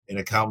an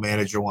account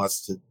manager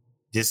wants to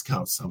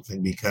discount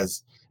something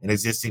because an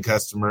existing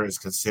customer is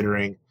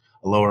considering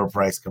a lower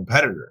price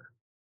competitor.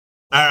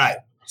 All right.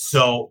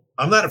 So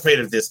I'm not afraid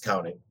of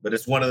discounting, but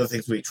it's one of the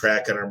things we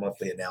track in our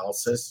monthly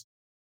analysis.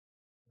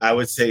 I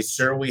would say,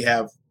 sir, we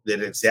have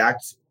the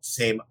exact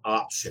same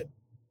option.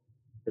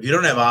 If you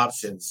don't have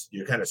options,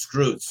 you're kind of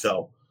screwed.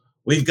 So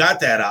we've got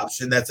that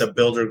option. That's a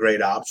builder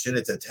grade option.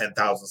 It's a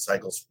 10,000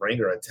 cycle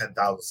spring or a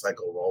 10,000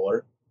 cycle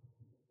roller.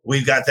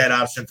 We've got that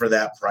option for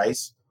that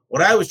price.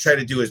 What I always try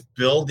to do is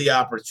build the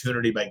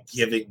opportunity by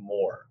giving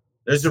more.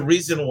 There's a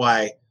reason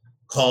why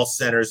call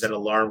centers and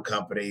alarm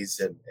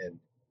companies and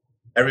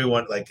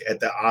everyone, like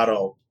at the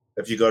auto,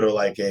 if you go to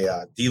like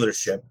a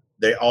dealership,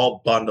 they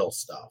all bundle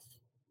stuff.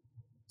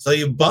 So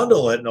you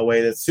bundle it in a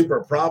way that's super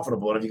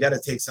profitable. And if you got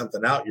to take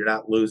something out, you're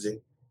not losing.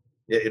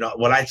 You know,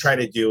 what I try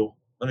to do,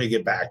 let me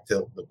get back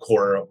to the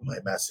core of my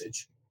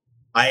message.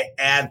 I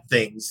add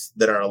things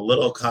that are a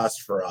little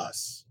cost for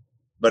us,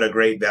 but a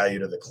great value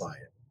to the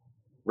client.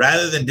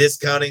 Rather than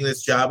discounting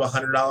this job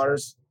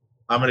 $100,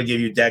 I'm going to give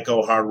you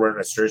deco hardware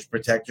and a surge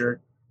protector.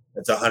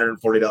 It's a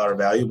 $140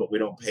 value, but we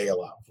don't pay a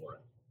lot for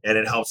it. And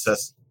it helps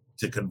us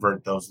to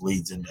convert those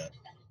leads into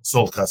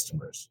sold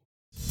customers.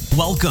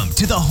 Welcome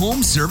to the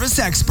Home Service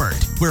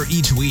Expert, where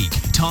each week,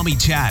 Tommy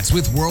chats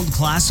with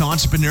world-class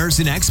entrepreneurs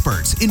and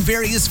experts in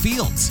various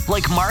fields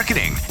like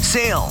marketing,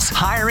 sales,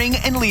 hiring,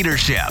 and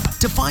leadership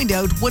to find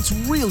out what's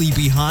really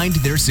behind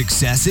their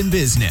success in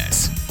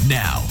business.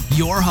 Now,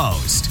 your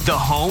host, the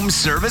Home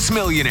Service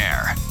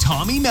Millionaire,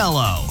 Tommy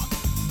Mello.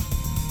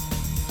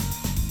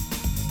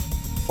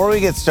 Before we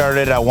get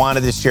started, I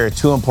wanted to share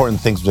two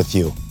important things with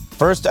you.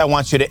 First, I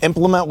want you to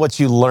implement what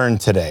you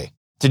learned today.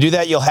 To do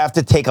that, you'll have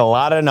to take a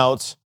lot of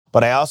notes,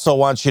 but I also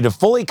want you to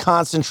fully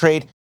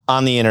concentrate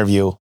on the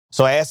interview.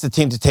 So I asked the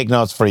team to take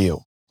notes for you.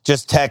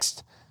 Just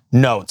text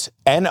NOTES,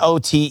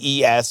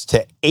 N-O-T-E-S,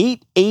 to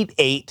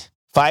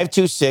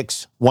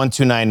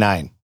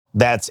 888-526-1299.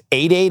 That's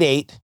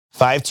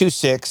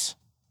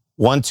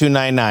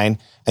 888-526-1299,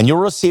 and you'll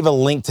receive a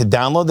link to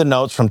download the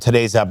notes from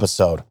today's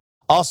episode.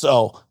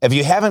 Also, if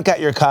you haven't got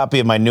your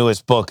copy of my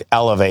newest book,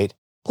 Elevate,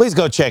 please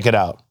go check it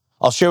out.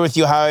 I'll share with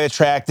you how I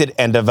attracted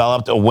and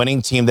developed a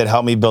winning team that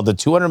helped me build a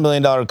 $200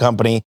 million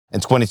company in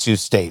 22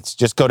 states.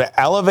 Just go to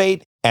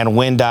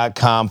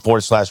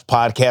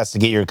elevateandwin.com/podcast to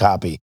get your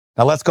copy.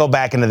 Now let's go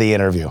back into the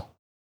interview.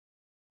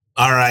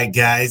 All right,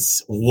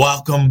 guys,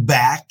 welcome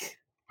back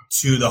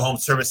to the Home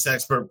Service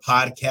Expert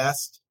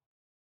Podcast.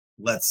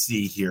 Let's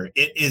see here.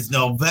 It is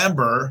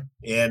November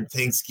and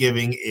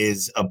Thanksgiving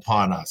is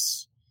upon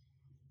us.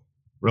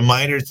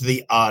 Reminder to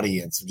the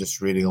audience, I'm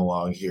just reading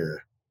along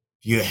here.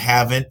 If you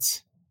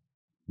haven't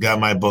got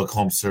my book,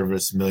 Home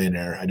Service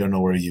Millionaire, I don't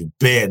know where you've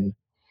been.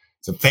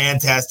 It's a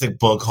fantastic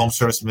book,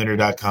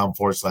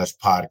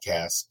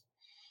 homeservicemillionaire.com/podcast.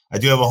 I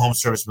do have a Home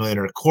Service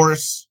Millionaire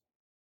course.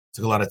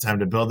 Took a lot of time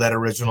to build that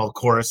original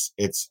course.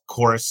 It's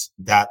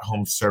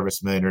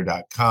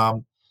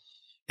course.homeservicemillionaire.com.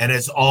 And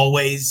as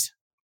always,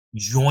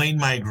 join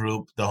my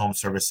group, The Home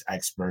Service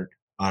Expert,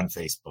 on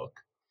Facebook.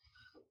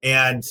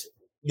 And,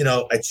 you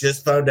know, I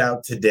just found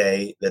out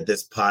today that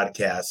this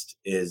podcast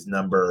is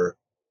number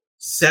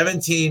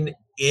 17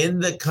 in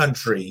the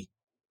country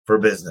for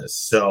business.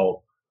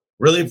 So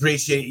really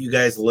appreciate you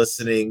guys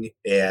listening,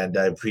 and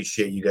I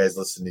appreciate you guys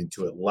listening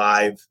to it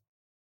live.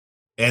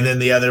 And then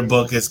the other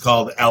book is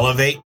called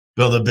Elevate,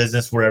 Build a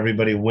Business Where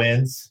Everybody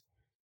Wins.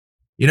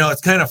 You know,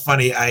 it's kind of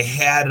funny. I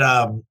had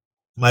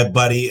my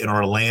buddy in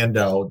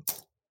Orlando,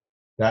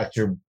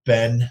 Dr.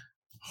 Ben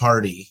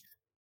Hardy,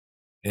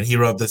 and he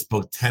wrote this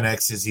book,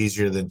 10X is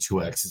Easier Than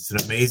 2X. It's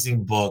an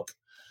amazing book.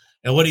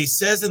 And what he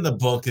says in the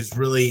book is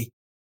really,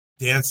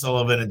 Dan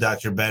Sullivan and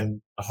Dr.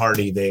 Ben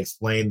Hardy, they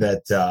explain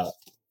that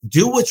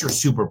do what your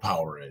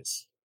superpower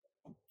is.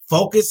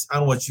 Focus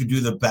on what you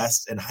do the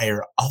best and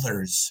hire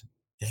others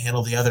to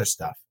handle the other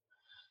stuff.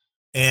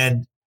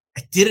 And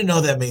I didn't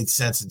know that made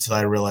sense until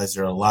I realized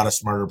there are a lot of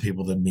smarter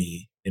people than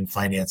me in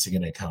financing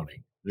and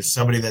accounting. There's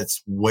somebody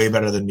that's way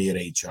better than me at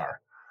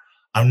HR.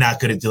 I'm not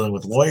good at dealing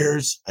with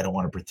lawyers. I don't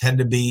want to pretend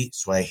to be,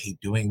 so I hate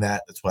doing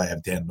that. That's why I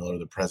have Dan Miller,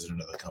 the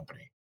president of the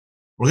company.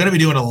 We're going to be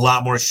doing a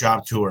lot more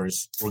shop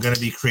tours. We're going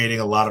to be creating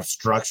a lot of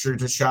structure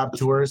to shop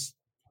tours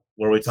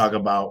where we talk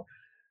about,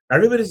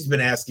 everybody's been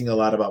asking a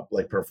lot about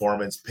like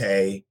performance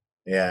pay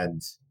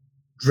and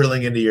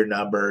drilling into your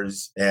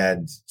numbers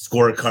and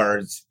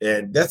scorecards.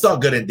 And that's all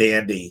good and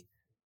dandy.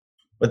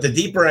 But the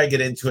deeper I get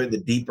into it, the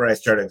deeper I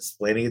start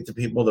explaining it to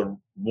people, the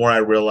more I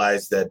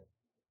realize that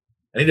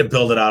I need to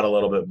build it out a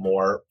little bit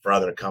more for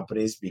other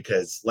companies,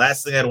 because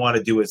last thing I'd want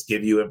to do is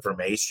give you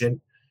information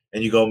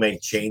and you go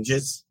make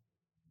changes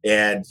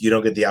and you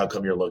don't get the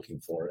outcome you're looking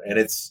for. And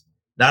it's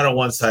not a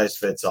one size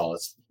fits all.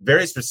 It's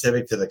very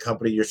specific to the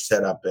company you're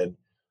set up in.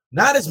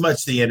 Not as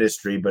much the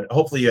industry, but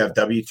hopefully you have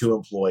W-2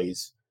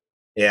 employees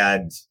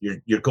and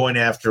you're going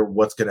after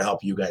what's going to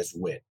help you guys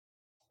win.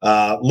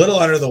 Little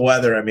under the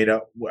weather. I mean,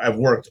 I've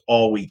worked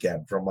all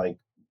weekend from like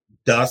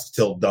dusk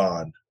till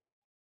dawn.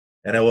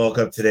 And I woke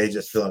up today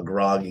just feeling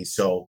groggy.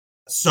 So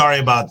sorry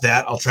about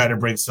that. I'll try to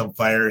bring some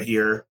fire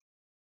here.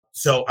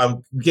 So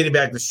I'm getting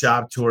back to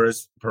shop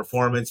tours,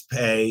 performance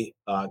pay,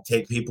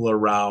 take people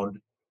around,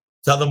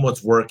 tell them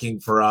what's working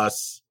for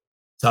us,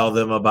 tell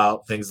them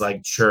about things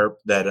like Chirp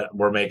that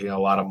we're making a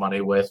lot of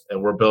money with,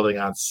 and we're building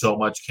on so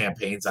much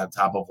campaigns on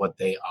top of what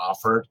they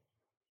offered,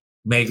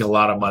 making a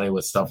lot of money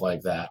with stuff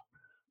like that.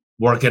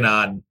 Working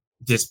on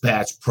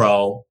Dispatch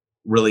Pro,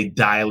 really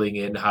dialing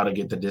in how to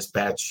get the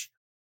dispatch,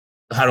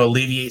 how to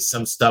alleviate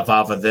some stuff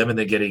off of them and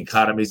then get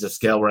economies of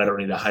scale where I don't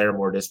need to hire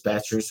more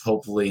dispatchers.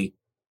 Hopefully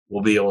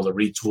we'll be able to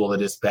retool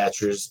the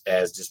dispatchers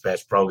as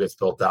Dispatch Pro gets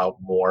built out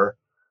more,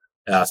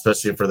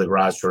 especially for the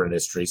garage door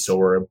industry.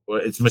 So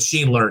it's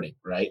machine learning,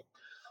 right?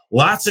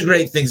 Lots of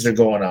great things are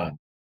going on.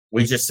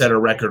 We just set a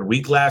record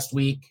week last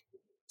week,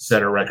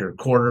 set a record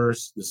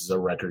quarters. This is a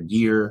record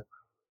year.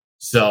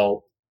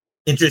 So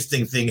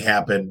interesting thing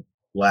happened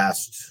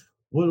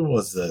when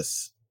was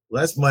this?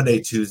 Last Monday,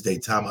 Tuesday,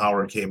 Tom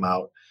Howard came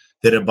out,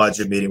 did a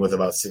budget meeting with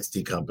about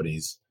 60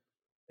 companies.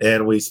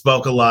 And we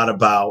spoke a lot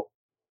about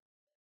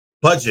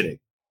budgeting.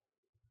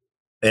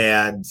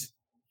 And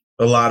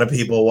a lot of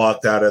people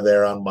walked out of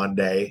there on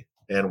Monday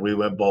and we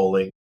went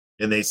bowling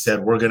and they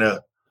said, we're going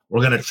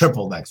to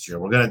triple next year.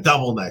 We're going to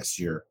double next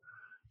year.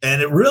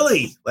 And it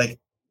really, like,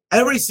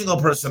 every single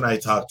person I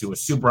talk to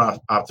is super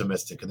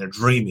optimistic and they're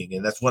dreaming.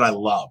 And that's what I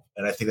love.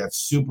 And I think that's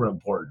super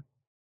important.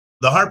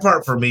 The hard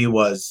part for me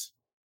was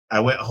I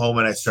went home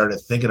and I started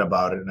thinking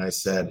about it. And I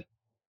said,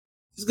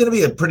 this is going to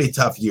be a pretty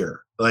tough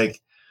year. Like,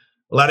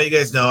 a lot of you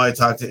guys know I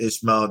talk to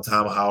Ishmael and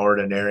Tom Howard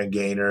and Aaron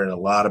Gaynor and a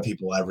lot of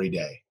people every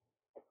day.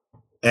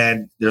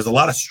 And there's a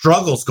lot of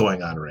struggles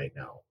going on right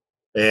now.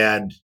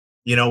 And,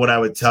 you know, what I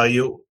would tell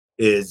you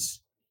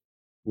is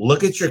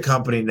look at your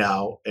company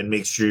now and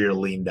make sure you're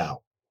leaned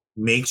out.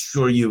 Make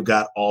sure you've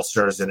got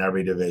all-stars in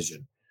every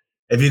division.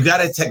 If you've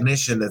got a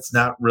technician that's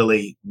not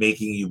really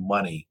making you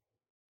money,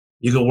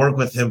 you can work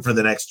with him for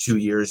the next 2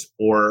 years,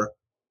 or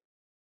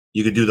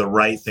you could do the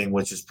right thing,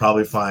 which is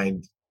probably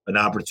find an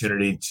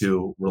opportunity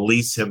to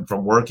release him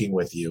from working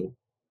with you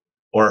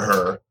or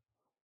her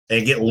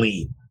and get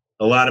lean.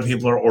 A lot of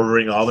people are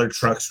ordering all their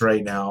trucks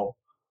right now.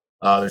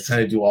 They're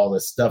trying to do all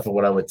this stuff. And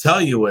what I would tell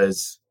you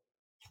is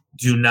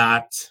do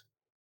not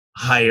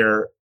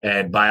hire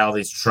and buy all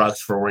these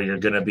trucks for where you're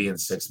going to be in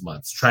 6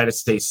 months. Try to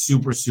stay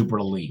super, super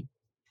lean.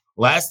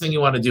 Last thing you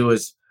want to do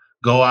is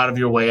go out of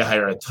your way,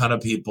 hire a ton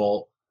of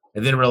people,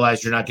 and then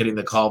realize you're not getting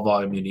the call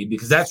volume you need,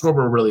 because that's where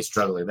we're really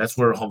struggling. That's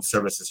where home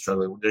service is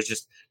struggling. There's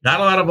just not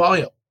a lot of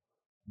volume.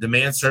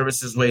 Demand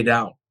service is way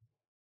down.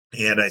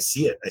 And I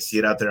see it. I see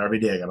it out there every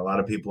day. I got a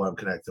lot of people I'm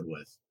connected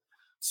with.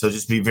 So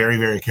just be very,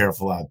 very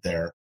careful out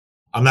there.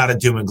 I'm not a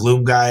doom and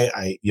gloom guy.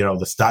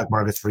 The stock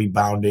market's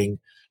rebounding.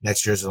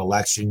 Next year's an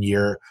election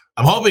year.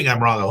 I'm hoping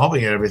I'm wrong. I'm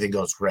hoping everything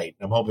goes great.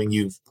 I'm hoping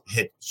you've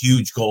hit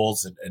huge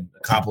goals and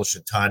accomplished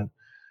a ton.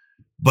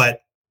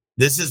 But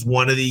this is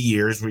one of the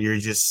years where you're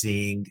just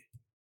seeing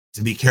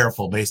to be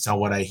careful based on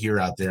what I hear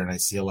out there. And I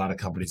see a lot of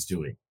companies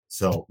doing.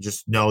 So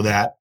just know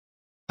that.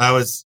 I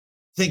was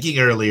thinking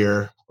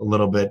earlier a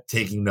little bit,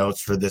 taking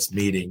notes for this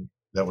meeting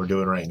that we're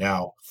doing right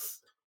now.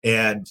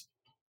 And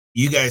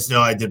you guys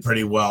know I did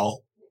pretty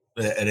well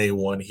at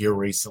A1 here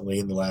recently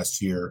in the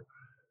last year.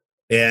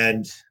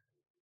 And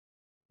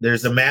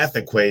there's a math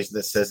equation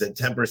that says that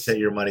 10% of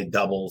your money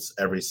doubles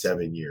every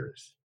 7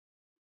 years.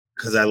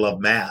 Because I love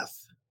math,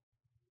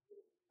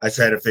 I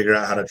try to figure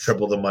out how to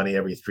triple the money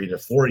every 3 to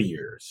 4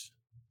 years.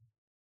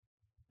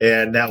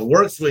 And that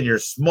works when you're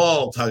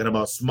small, talking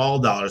about small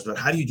dollars, but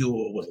how do you do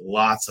it with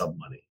lots of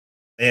money?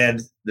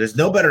 And there's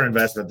no better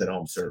investment than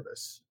home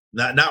service.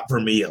 Not for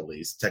me, at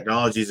least.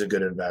 Technology is a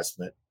good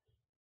investment.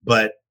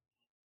 But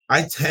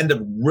I tend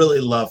to really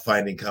love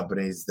finding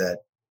companies that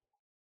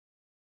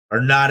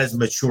are not as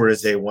mature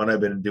as A1. I've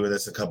been doing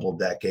this a couple of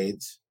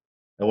decades.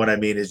 And what I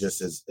mean is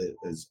just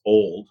as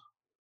old,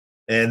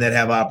 and that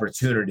have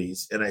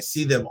opportunities. And I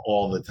see them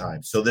all the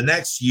time. So the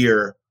next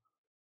year,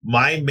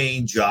 my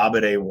main job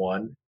at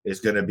A1 is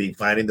going to be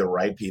finding the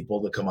right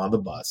people to come on the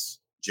bus.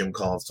 Jim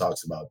Collins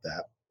talks about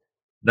that.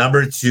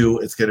 Number 2,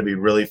 it's going to be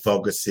really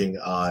focusing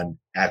on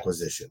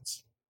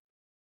acquisitions.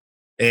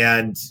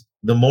 And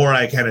the more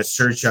I kind of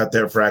search out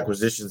there for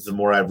acquisitions, the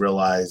more I've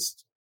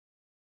realized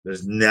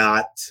there's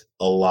not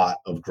a lot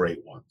of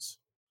great ones.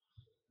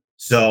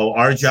 So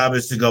our job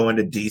is to go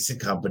into decent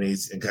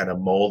companies and kind of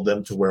mold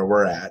them to where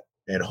we're at.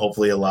 And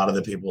hopefully a lot of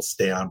the people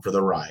stay on for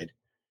the ride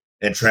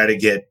and try to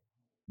get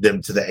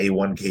them to the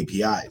A1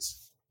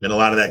 KPIs. And a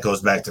lot of that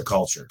goes back to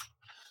culture.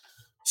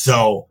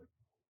 So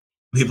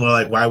people are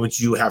like, why would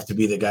you have to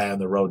be the guy on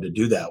the road to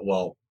do that?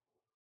 Well,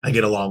 I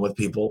get along with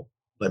people.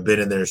 I've been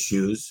in their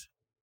shoes.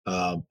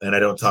 And I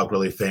don't talk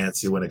really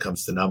fancy when it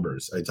comes to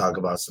numbers. I talk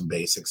about some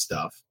basic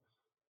stuff.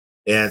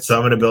 And so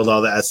I'm going to build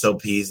all the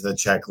SOPs and the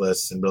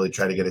checklists and really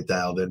try to get it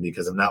dialed in,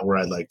 because I'm not where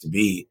I'd like to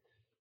be.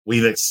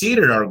 We've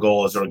exceeded our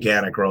goal as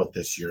organic growth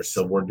this year,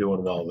 so we're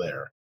doing well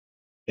there.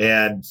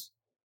 And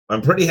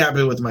I'm pretty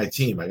happy with my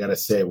team. I got to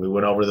say, we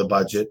went over the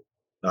budget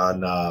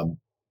on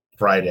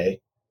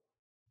Friday.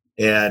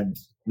 And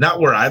not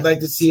where I'd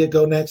like to see it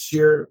go next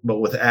year, but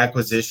with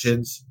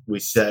acquisitions, we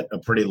set a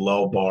pretty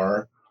low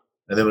bar.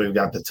 And then we've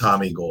got the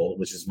Tommy goal,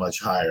 which is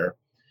much higher.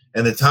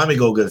 And the Tommy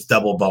goal gives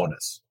double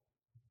bonus.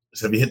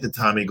 So if you hit the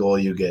Tommy goal,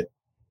 you get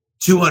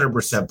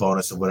 200%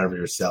 bonus of whatever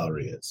your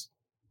salary is.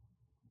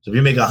 So if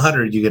you make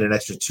 100, you get an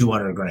extra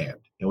 200 grand.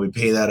 And we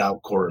pay that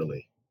out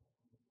quarterly.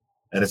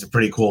 And it's a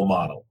pretty cool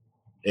model.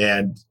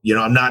 And,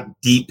 I'm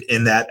not deep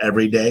in that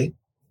every day.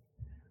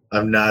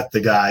 I'm not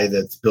the guy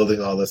that's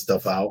building all this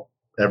stuff out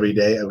every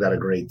day. I've got a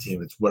great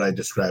team. It's what I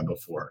described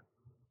before.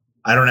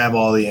 I don't have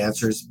all the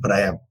answers, but I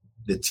have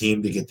the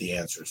team to get the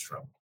answers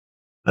from.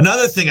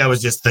 Another thing I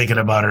was just thinking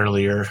about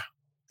earlier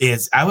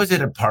is I was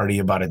at a party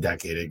about a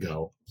decade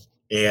ago,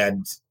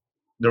 and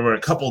there were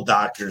a couple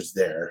doctors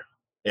there,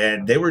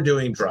 and they were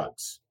doing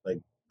drugs, like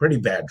pretty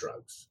bad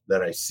drugs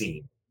that I've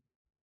seen.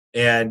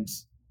 And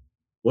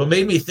what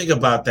made me think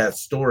about that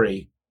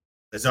story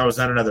is I was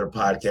on another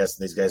podcast,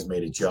 and these guys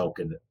made a joke,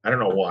 and I don't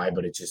know why,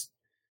 but it just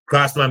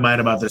crossed my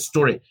mind about this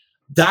story.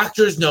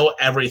 Doctors know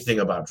everything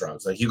about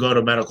drugs. Like, you go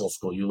to medical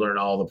school, you learn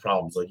all the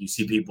problems. Like, you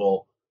see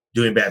people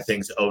doing bad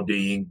things,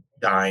 ODing,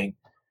 dying.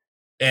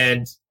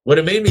 And what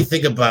it made me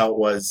think about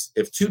was,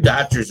 if two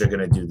doctors are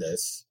going to do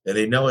this and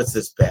they know it's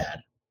this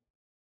bad,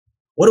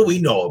 what do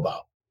we know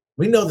about?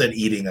 We know that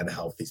eating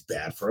unhealthy is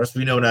bad for us.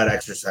 We know not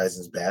exercising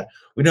is bad.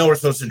 We know we're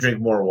supposed to drink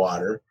more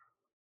water.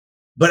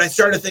 But I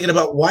started thinking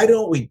about, why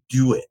don't we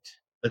do it?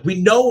 Like,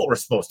 we know what we're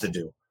supposed to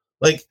do.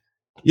 Like,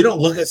 you don't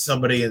look at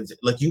somebody and,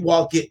 like,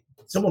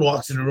 someone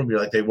walks in a room, you're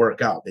like, they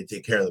work out, they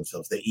take care of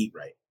themselves, they eat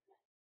right.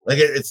 Like,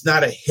 it's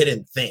not a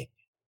hidden thing.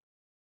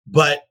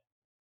 But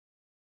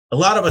a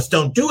lot of us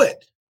don't do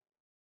it.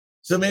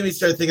 So maybe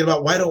start thinking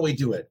about, why don't we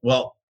do it?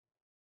 Well,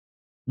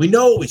 we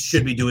know what we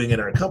should be doing in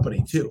our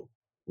company too.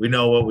 We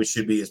know what we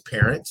should be as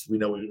parents. We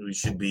know what we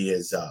should be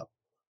as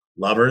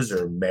lovers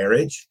or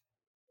marriage.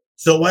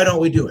 So why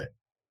don't we do it?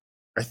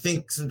 I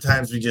think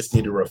sometimes we just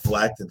need to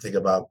reflect and think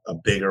about a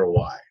bigger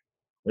why.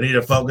 We need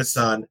to focus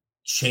on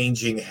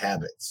changing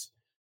habits,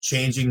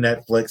 changing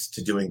Netflix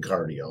to doing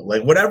cardio.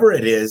 Like, whatever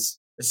it is,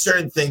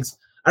 certain things.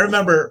 I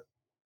remember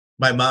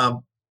my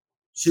mom,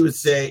 she would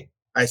say,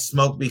 I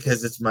smoke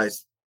because it's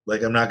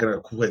I'm not going to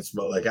quit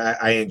smoke. Like,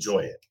 I enjoy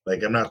it.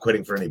 Like, I'm not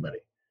quitting for anybody.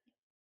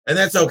 And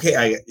that's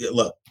okay.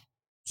 Look,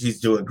 she's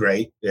doing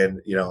great.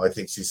 And, I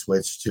think she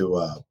switched to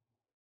a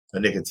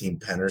nicotine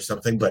pen or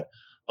something. But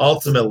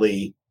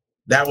ultimately,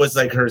 that was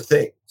like her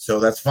thing. So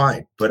that's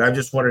fine. But I'm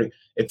just wondering,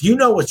 if you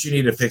know what you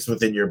need to fix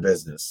within your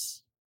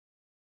business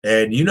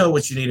and you know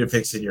what you need to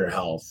fix in your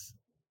health,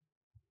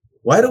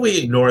 why do we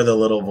ignore the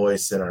little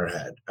voice in our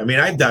head? I mean,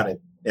 I've done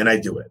it and I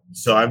do it.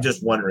 So I'm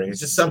just wondering, it's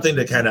just something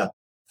to kind of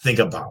think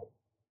about.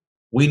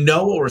 We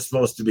know what we're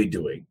supposed to be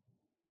doing.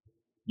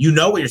 You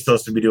know what you're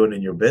supposed to be doing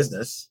in your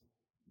business.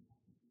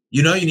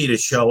 You know you need to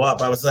show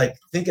up. I was like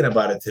thinking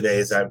about it today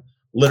as I'm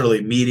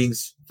literally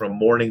meetings from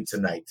morning to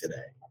night today.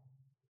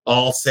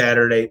 All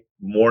Saturday,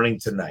 morning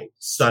to night.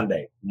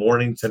 Sunday,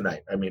 morning to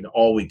night. I mean,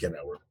 all weekend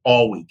I work.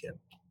 All weekend.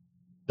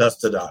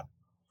 Dusk to dawn.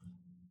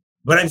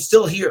 But I'm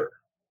still here.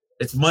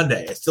 It's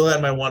Monday. I still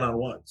have my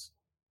one-on-ones.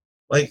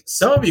 Like,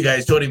 some of you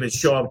guys don't even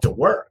show up to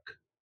work.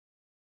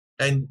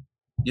 And,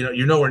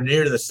 you're nowhere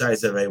near the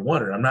size of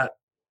A1. And I'm not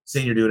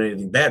saying you're doing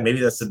anything bad. Maybe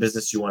that's the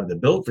business you wanted to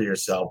build for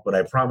yourself. But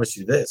I promise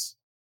you this.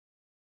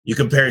 You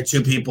compare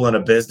two people in a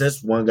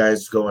business. One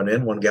guy's going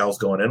in, one gal's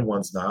going in,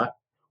 one's not.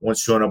 One's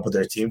showing up with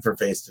their team for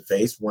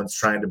face-to-face. One's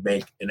trying to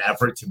make an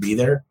effort to be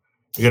there.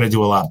 You're going to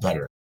do a lot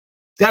better.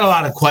 Got a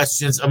lot of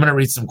questions. I'm going to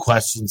read some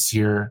questions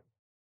here.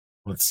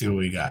 Let's see what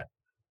we got.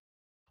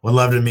 Would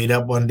love to meet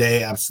up one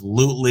day.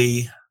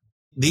 Absolutely.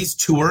 These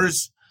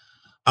tours,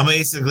 I'm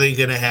basically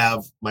going to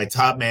have my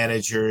top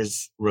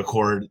managers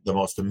record the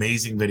most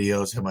amazing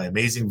videos, have my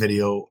amazing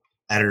video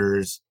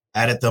editors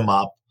edit them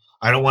up.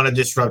 I don't want to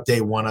disrupt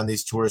day one on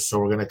these tours, so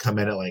we're going to come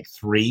in at like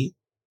 3,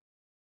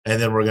 and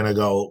then we're going to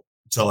go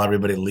till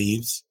everybody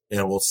leaves,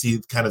 and we'll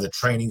see kind of the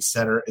training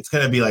center. It's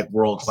going to be like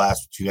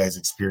world-class, what you guys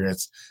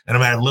experience. And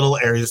I'm going to have little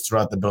areas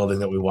throughout the building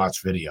that we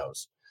watch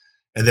videos.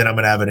 And then I'm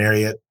going to have an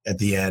area at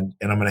the end,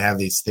 and I'm going to have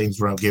these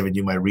things where I'm giving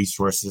you my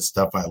resources,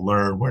 stuff I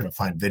learned, where to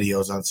find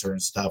videos on certain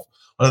stuff,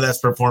 whether that's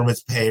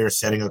performance pay or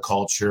setting a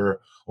culture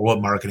or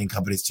what marketing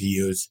companies to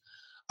use.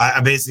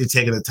 I'm basically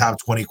taking the top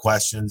 20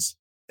 questions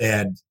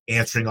and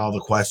answering all the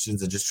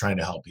questions and just trying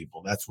to help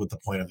people. That's what the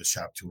point of the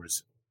shop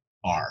tours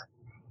are.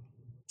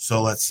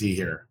 So let's see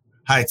here.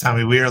 Hi,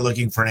 Tommy. We are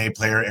looking for an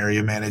A-player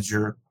area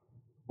manager.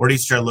 Where do you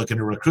start looking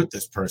to recruit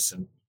this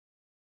person?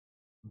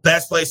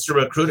 Best place to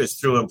recruit is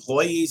through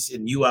employees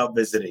and you out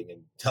visiting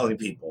and telling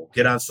people.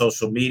 Get on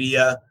social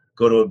media.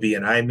 Go to a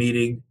B&I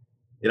meeting.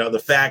 The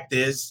fact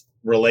is,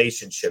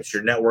 relationships.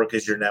 Your network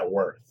is your net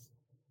worth.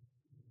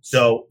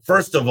 So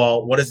first of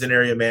all, what is an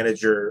area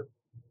manager?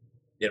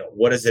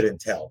 What does it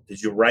entail?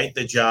 Did you write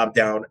the job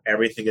down,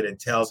 everything it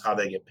entails, how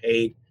they get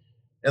paid?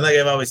 And like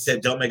I've always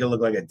said, don't make it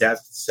look like a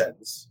death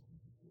sentence.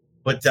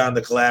 Put down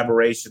the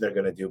collaboration they're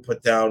going to do.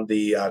 Put down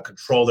the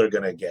control they're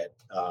going to get.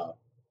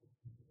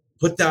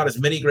 Put down as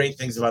many great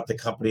things about the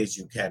company as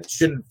you can. It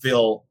shouldn't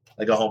feel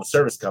like a home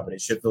service company.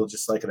 It should feel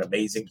just like an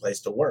amazing place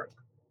to work.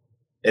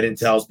 It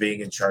entails being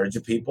in charge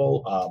of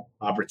people,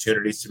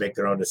 opportunities to make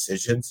their own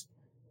decisions.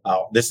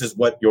 This is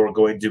what you're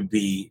going to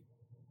be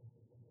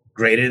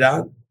graded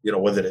on,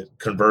 whether it's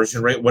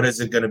conversion rate, what is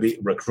it going to be,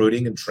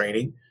 recruiting and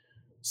training.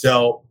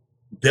 So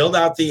build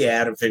out the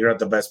ad and figure out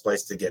the best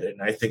place to get it.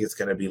 And I think it's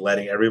going to be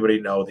letting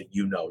everybody know that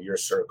your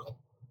circle.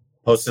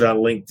 Post it on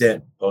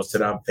LinkedIn, post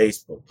it on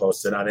Facebook,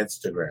 post it on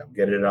Instagram,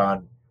 get it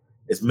on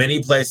as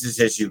many places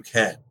as you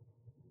can.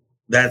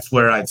 That's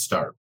where I'd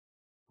start.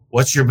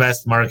 What's your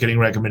best marketing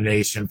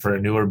recommendation for a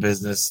newer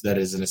business that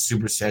is in a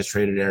super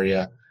saturated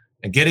area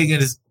and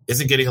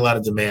isn't getting a lot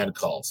of demand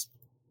calls?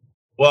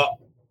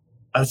 Well,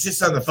 I was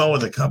just on the phone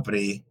with a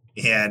company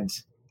and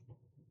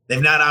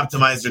they've not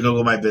optimized their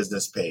Google My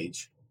Business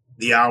page.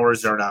 The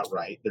hours are not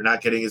right. They're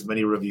not getting as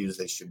many reviews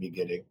they should be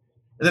getting.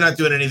 And they're not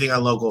doing anything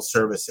on local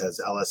services,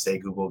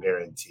 LSA, Google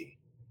Guarantee.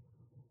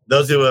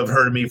 Those who have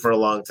heard me for a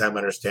long time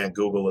understand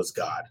Google is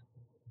God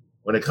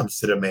when it comes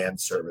to demand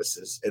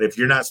services. And if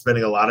you're not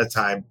spending a lot of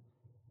time,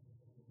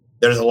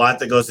 there's a lot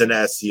that goes into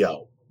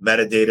SEO,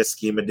 metadata,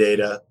 schema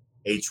data,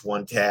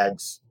 H1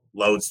 tags,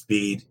 load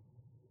speed,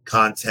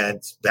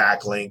 content,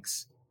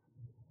 backlinks.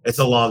 It's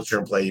a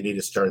long-term play. You need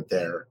to start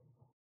there.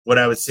 What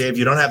I would say, if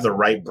you don't have the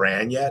right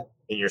brand yet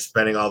and you're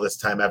spending all this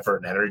time, effort,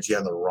 and energy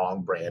on the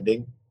wrong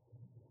branding,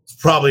 it's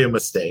probably a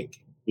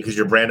mistake because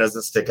your brand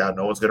doesn't stick out.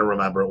 No one's going to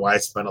remember it. Why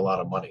spend a lot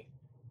of money?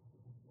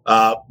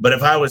 But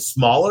if I was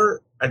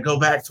smaller, I'd go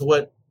back to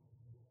what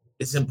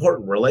is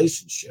important,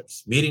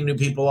 relationships, meeting new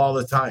people all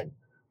the time.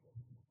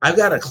 I've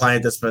got a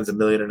client that spends $1.5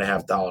 million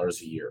a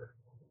year.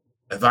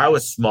 If I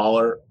was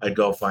smaller, I'd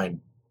go find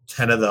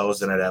 10 of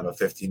those and I'd have a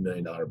 $15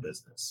 million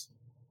business.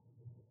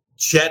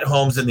 Chet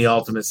Holmes in The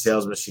Ultimate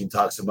Sales Machine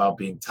talks about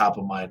being top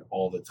of mind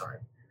all the time.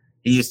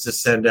 He used to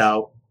send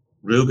out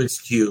Rubik's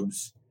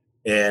Cubes,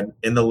 and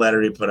in the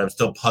letter he put, I'm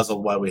still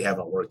puzzled why we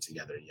haven't worked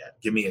together yet.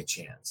 Give me a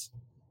chance.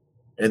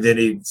 And then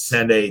he'd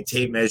send a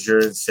tape measure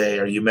and say,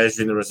 are you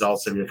measuring the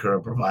results of your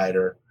current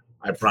provider?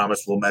 I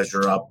promise we'll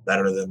measure up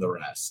better than the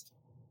rest.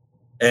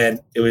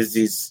 And it was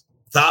these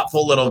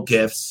thoughtful little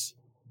gifts.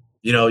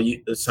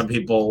 Some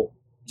people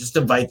just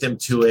invite them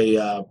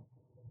to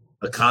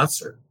a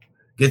concert,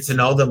 get to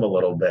know them a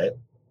little bit.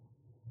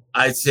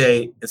 I'd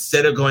say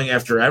instead of going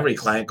after every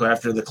client, go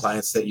after the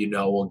clients that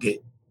will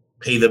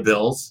pay the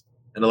bills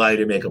and allow you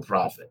to make a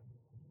profit.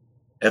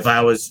 If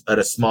I was at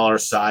a smaller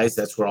size,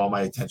 that's where all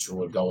my attention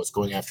would go, is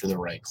going after the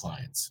right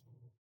clients.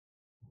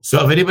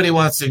 So if anybody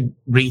wants to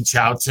reach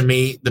out to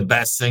me, the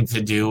best thing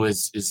to do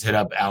is hit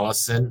up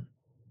Allison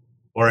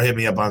or hit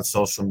me up on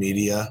social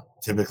media,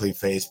 typically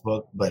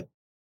Facebook. But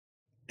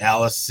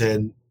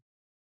Allison,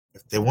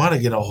 if they want to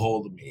get a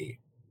hold of me,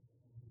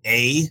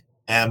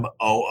 AMOORE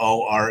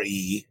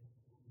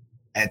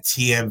at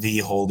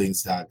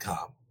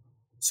tmvholdings.com.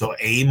 So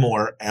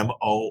Amore,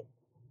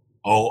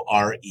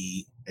 MOORE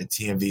at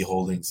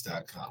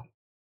tmvholdings.com.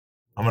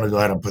 I'm going to go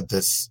ahead and put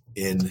this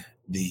in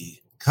the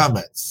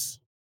comments.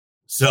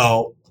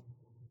 So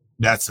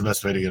that's the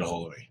best way to get a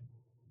hold of me.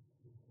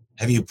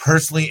 Have you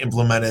personally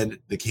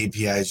implemented the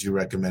KPIs you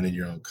recommend in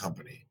your own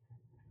company?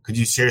 Could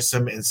you share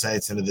some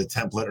insights into the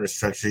template or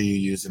structure you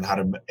use and how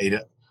to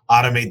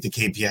automate the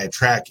KPI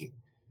tracking?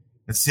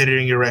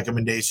 Considering your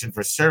recommendation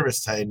for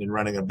Service Titan and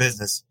running a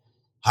business,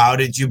 how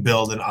did you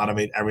build and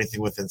automate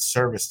everything within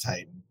Service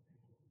Titan?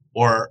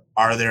 Or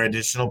are there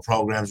additional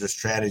programs or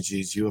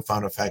strategies you have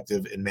found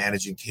effective in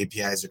managing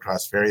KPIs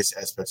across various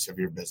aspects of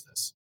your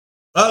business?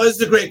 Oh, this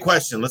is a great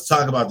question. Let's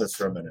talk about this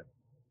for a minute.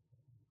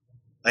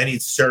 I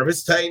need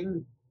Service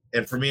Titan,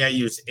 and for me, I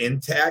use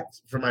Intact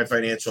for my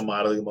financial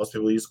modeling. Most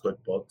people use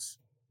QuickBooks.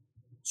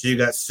 So you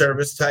got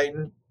Service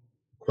Titan,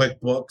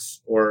 QuickBooks,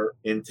 or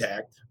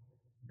Intact,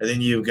 and then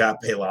you've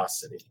got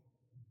Paylocity.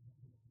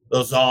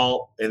 Those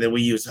all, and then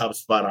we use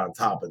HubSpot on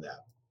top of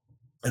that.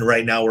 And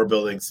right now we're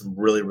building some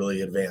really,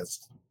 really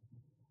advanced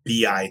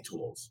BI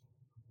tools,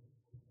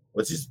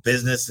 which is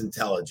business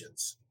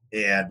intelligence.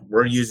 And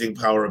we're using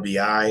Power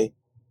BI.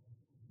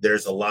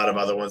 There's a lot of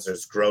other ones.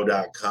 There's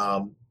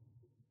grow.com.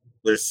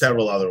 There's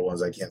several other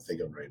ones I can't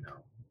think of right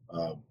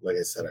now. Like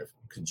I said, I've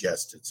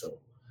congested, so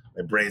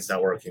my brain's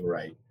not working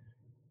right.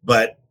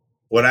 But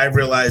what I've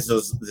realized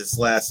this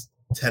last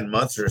 10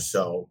 months or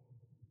so,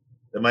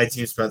 that my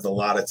team spends a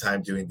lot of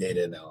time doing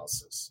data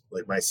analysis.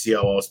 Like my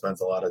COO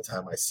spends a lot of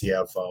time, my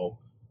CFO.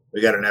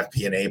 We got an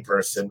FP&A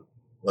person.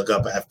 Look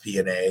up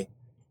FP&A.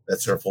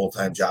 That's her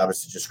full-time job,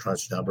 is to just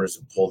crunch numbers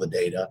and pull the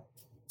data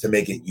to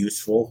make it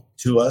useful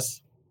to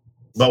us.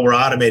 But we're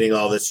automating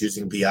all this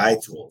using BI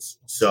tools.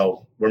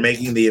 So we're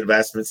making the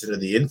investments into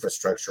the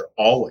infrastructure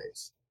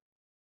always.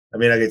 I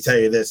mean, I can tell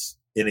you this,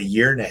 in a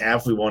year and a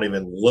half, we won't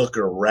even look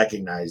or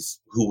recognize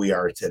who we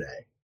are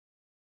today.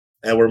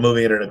 And we're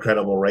moving at an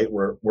incredible rate.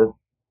 We're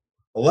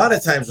a lot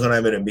of times when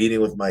I'm in a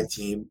meeting with my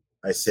team,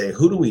 I say,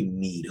 who do we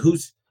need?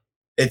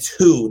 It's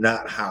who,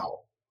 not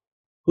how.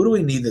 Who do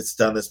we need that's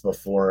done this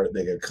before?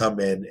 They can come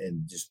in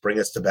and just bring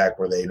us to back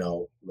where they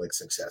know like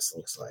success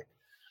looks like.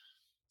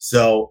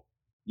 So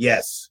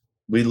yes,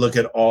 we look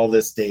at all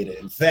this data.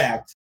 In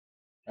fact,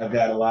 I've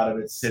got a lot of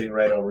it sitting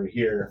right over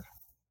here.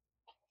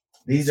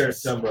 these are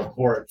some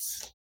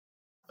reports.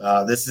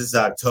 This is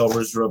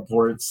October's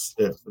reports.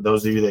 If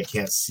those of you that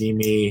can't see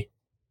me,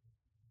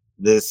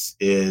 this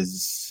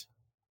is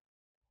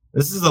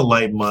a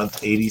light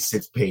month,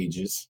 86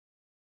 pages.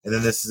 And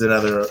then this is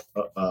another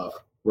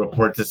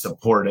report to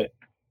support it.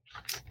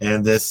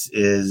 And this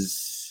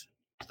is,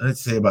 I'd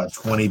say, about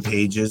 20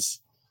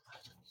 pages.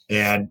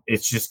 And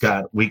it's just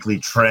got weekly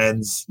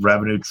trends,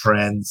 revenue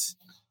trends,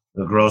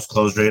 the gross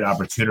close rate,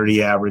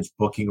 opportunity average,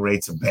 booking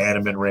rates,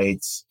 abandonment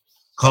rates,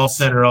 call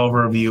center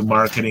overview,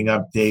 marketing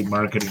update,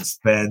 marketing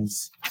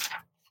spends,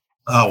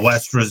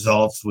 West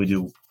results. We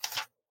do.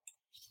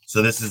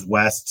 So this is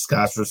West,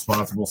 Scott's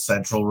responsible,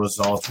 Central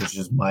results, which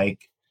is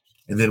Mike.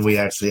 And then we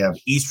actually have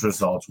East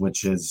results,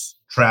 which is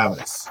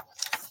Travis.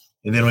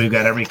 And then we've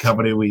got every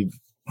company we've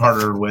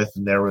partnered with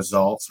and their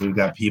results. We've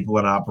got people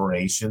in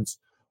operations,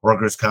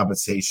 workers'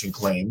 compensation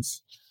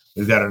claims.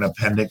 We've got an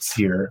appendix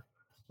here.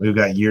 We've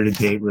got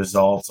year-to-date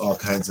results, all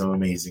kinds of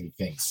amazing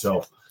things.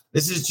 So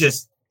this is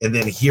just, and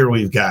then here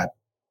we've got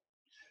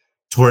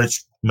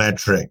torch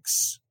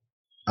metrics,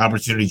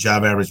 opportunity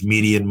job average,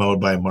 median mode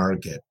by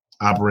market,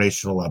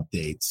 operational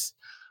updates,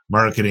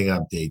 marketing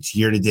updates,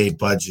 year-to-date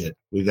budget.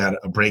 We got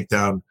a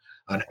breakdown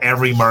on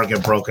every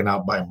market broken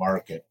out by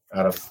market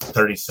out of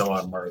 30 some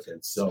odd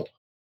markets. So,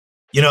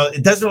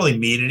 it doesn't really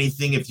mean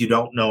anything if you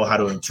don't know how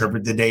to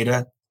interpret the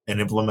data and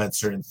implement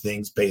certain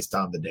things based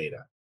on the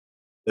data.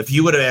 If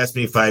you would have asked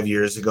me 5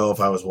 years ago if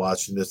I was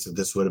watching this, if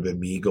this would have been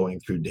me going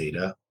through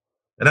data,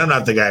 and I'm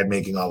not the guy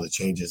making all the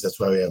changes. That's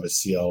why we have a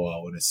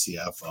COO and a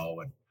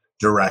CFO and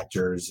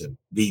directors and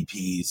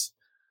VPs.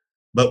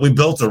 But we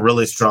built a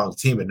really strong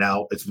team, and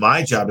now it's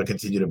my job to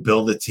continue to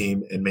build the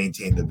team and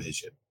maintain the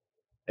vision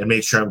and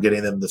make sure I'm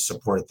getting them the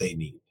support they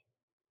need.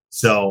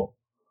 So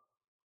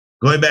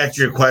going back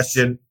to your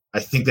question,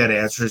 I think that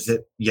answers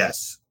it.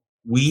 Yes,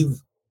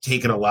 we've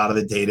taken a lot of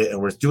the data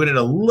and we're doing it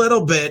a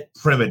little bit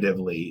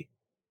primitively,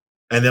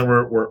 and then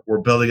we're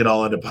building it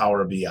all into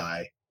Power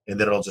BI, and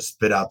then it'll just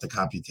spit out the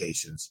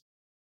computations.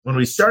 When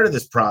we started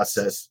this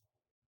process,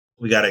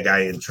 we got a guy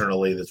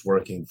internally that's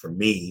working for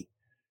me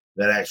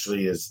that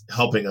actually is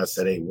helping us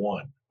at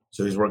A1.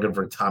 So he's working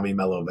for Tommy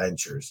Mello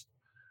Ventures.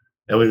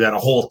 And we've got a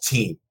whole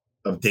team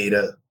of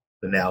data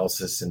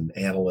analysis and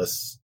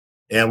analysts.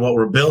 And what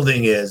we're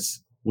building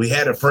is we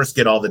had to first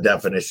get all the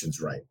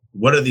definitions right.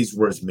 What do these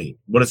words mean?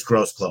 What is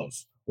gross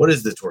close? What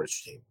is the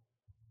torch team?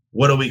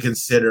 What do we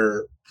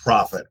consider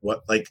profit?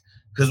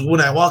 Because when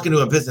I walk into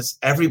a business,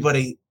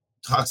 everybody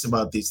talks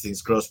about these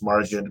things, gross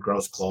margin,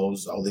 gross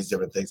close, all these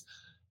different things.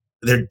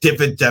 They're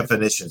different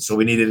definitions. So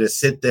we needed to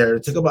sit there.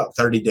 It took about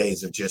 30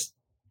 days of just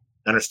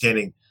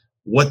understanding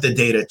what the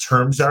data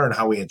terms are and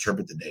how we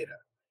interpret the data.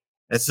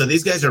 And so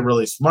these guys are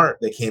really smart.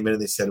 They came in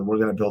and they said, we're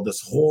going to build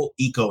this whole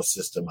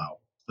ecosystem out,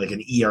 like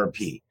an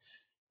ERP.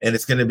 And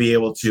it's going to be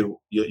able to,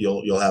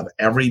 you'll have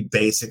every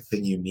basic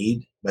thing you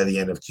need by the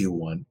end of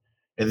Q1.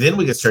 And then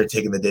we can start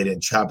taking the data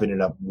and chopping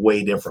it up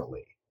way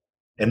differently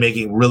and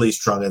making really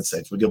strong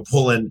insights. We can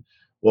pull in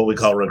what we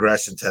call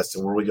regression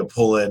testing, where we can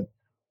pull in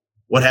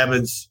what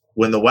happens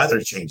when the weather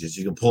changes.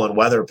 You can pull in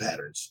weather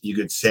patterns. You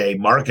could say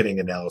marketing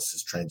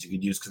analysis trends. You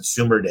could use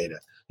consumer data.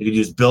 You could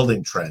use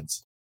building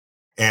trends.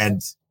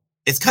 And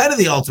it's kind of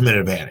the ultimate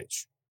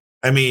advantage.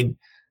 I mean,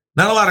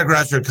 not a lot of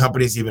grassroots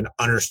companies even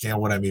understand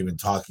what I'm even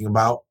talking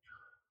about.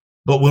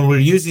 But when we're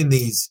using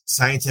these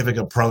scientific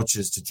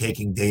approaches to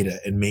taking data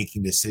and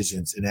making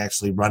decisions and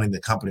actually running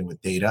the company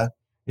with data,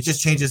 it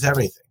just changes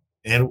everything.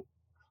 And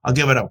I'll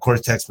give it up.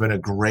 Cortex's been a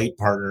great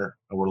partner,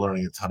 and we're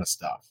learning a ton of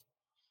stuff.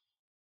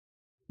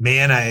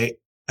 Man, I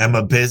am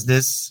a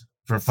business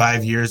for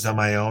 5 years on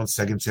my own,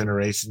 second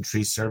generation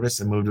tree service,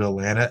 and moved to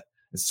Atlanta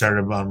and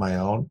started on my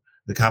own.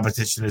 The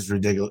competition is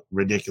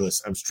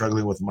ridiculous. I'm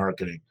struggling with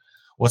marketing.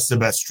 What's the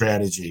best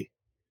strategy?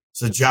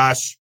 So,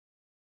 Josh,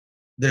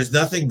 there's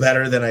nothing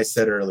better than I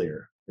said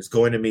earlier, is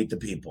going to meet the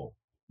people.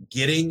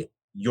 Getting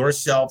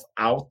yourself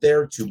out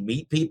there to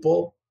meet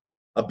people.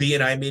 A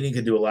B&I meeting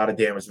can do a lot of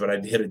damage, but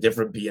I'd hit a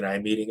different B&I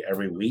meeting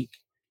every week.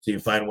 So you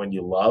find one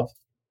you love.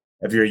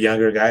 If you're a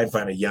younger guy, I'd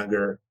find a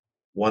younger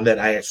one that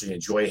I actually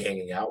enjoy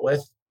hanging out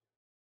with.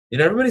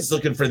 Everybody's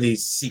looking for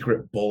these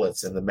secret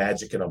bullets and the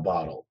magic in a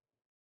bottle.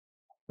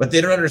 But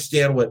they don't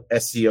understand what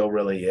SEO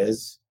really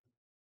is.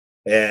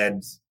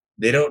 And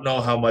they don't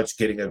know how much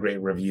getting a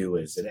great review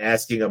is, and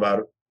asking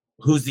about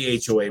who's the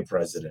HOA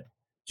president.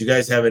 Do you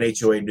guys have an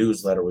HOA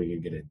newsletter we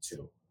can get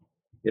into?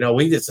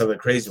 We did something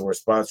crazy. We're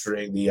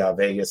sponsoring the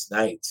Vegas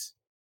Nights.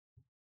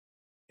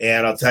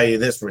 And I'll tell you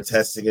this, we're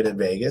testing it in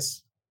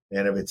Vegas.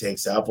 And if it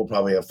takes off, we'll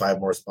probably have 5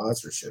 more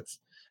sponsorships.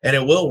 And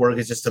it will work.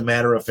 It's just a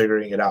matter of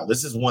figuring it out.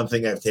 This is one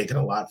thing I've taken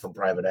a lot from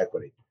private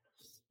equity,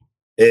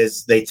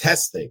 is they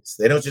test things.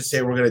 They don't just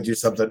say we're going to do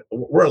something.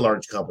 We're a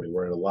large company.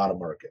 We're in a lot of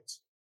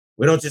markets.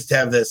 We don't just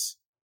have this,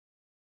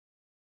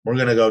 we're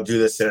going to go do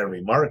this in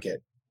every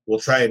market. We'll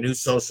try a new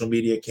social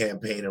media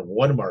campaign in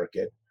one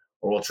market,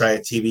 or we'll try a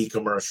TV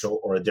commercial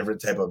or a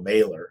different type of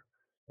mailer.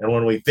 And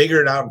when we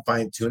figure it out and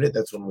fine tune it,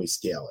 that's when we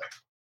scale it.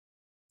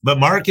 But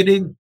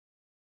marketing,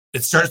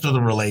 it starts with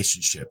the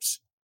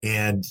relationships.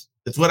 And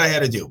it's what I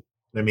had to do.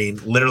 I mean,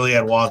 literally,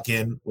 I'd walk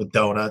in with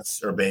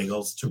donuts or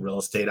bagels to real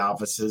estate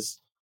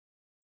offices.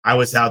 I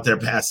was out there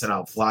passing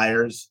out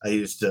flyers. I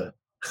used to,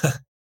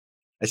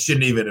 I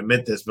shouldn't even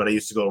admit this, but I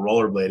used to go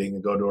rollerblading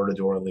and go door to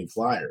door and leave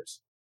flyers.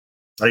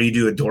 Are you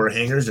doing door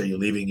hangers? Are you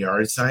leaving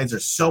yard signs?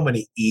 There's so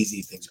many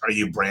easy things. Are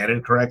you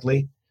branded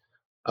correctly?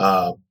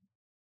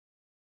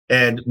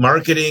 And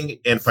marketing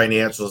and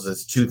financials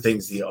is two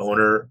things the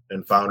owner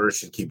and founder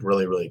should keep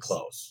really, really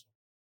close,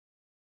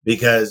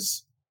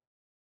 because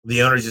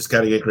the owner just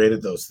got to get great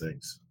at those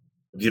things.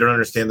 If you don't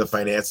understand the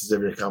finances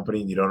of your company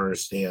and you don't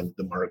understand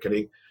the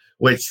marketing,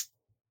 which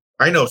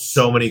I know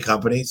so many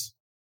companies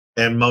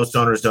and most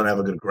owners don't have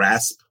a good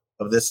grasp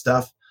of this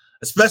stuff,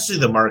 especially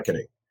the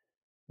marketing.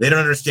 They don't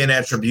understand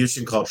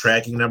attribution, call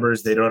tracking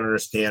numbers. They don't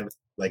understand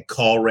like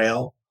call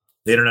rail.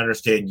 They don't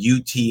understand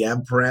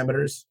UTM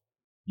parameters.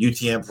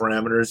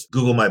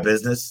 Google My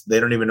Business. They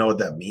don't even know what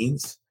that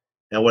means.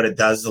 And what it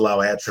does is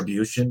allow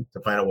attribution to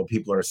find out what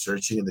people are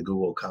searching in the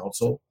Google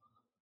console.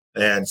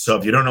 And so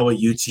if you don't know what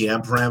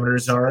UTM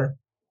parameters are,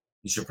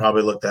 you should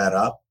probably look that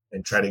up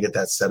and try to get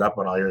that set up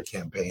on all your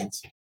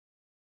campaigns.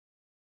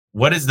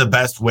 What is the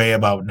best way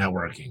about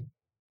networking?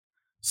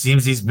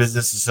 Seems these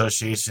business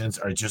associations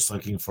are just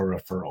looking for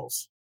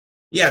referrals.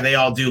 Yeah, they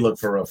all do look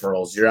for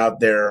referrals. You're out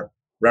there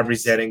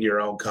representing your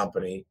own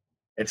company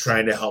and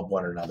trying to help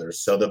one another.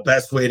 So the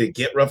best way to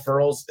get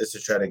referrals is to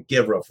try to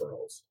give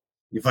referrals.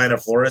 You find a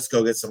florist,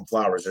 go get some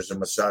flowers. There's a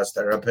massage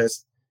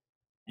therapist.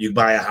 You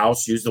buy a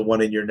house, use the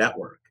one in your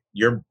network.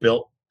 You're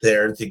built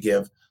there to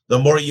give. The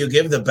more you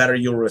give, the better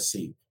you'll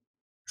receive.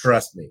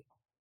 Trust me.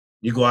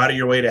 You go out of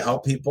your way to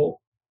help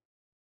people,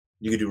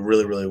 you can do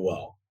really, really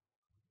well.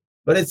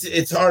 But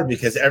it's hard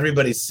because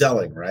everybody's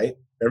selling, right?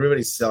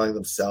 Everybody's selling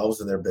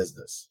themselves and their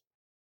business.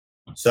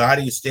 So how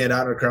do you stand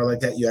out in a crowd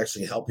like that? You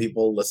actually help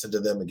people, listen to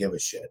them, and give a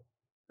shit.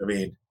 I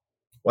mean,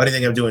 why do you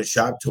think I'm doing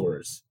shop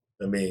tours?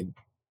 I mean,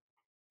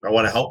 I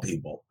want to help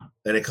people.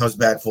 And it comes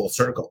back full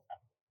circle.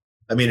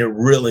 I mean, it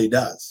really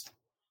does.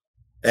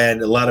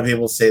 And a lot of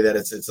people say that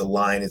it's a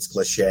line, it's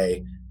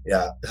cliche.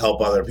 Yeah,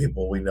 help other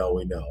people. We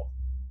know.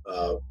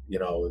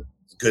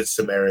 Good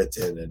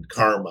Samaritan and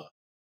karma.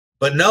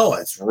 But no,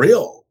 it's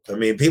real. I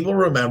mean, people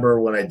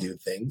remember when I do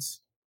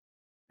things,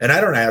 and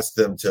I don't ask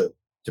them to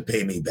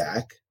pay me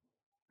back.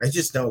 I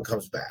just know it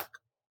comes back.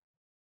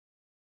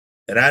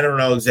 And I don't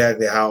know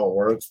exactly how it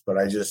works, but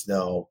I just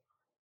know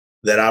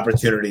that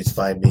opportunities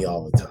find me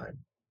all the time.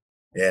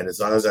 And as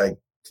long as I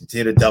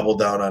continue to double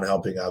down on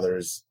helping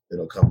others,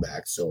 it'll come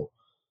back. So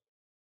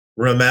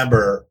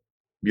remember,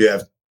 you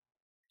have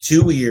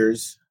 2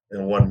 ears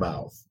and 1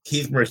 mouth.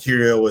 Keith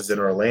Mercurio was in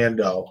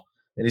Orlando,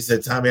 and he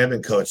said, Tommy, I've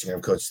been coaching.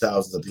 I've coached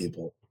thousands of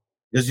people.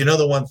 Because you know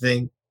the one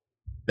thing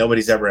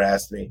nobody's ever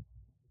asked me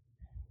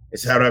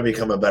is, how do I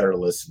become a better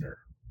listener?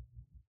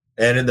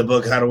 And in the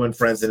book, How to Win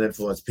Friends and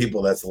Influence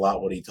People, that's a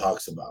lot what he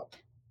talks about.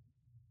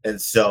 And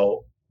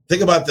so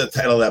think about the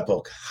title of that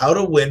book, How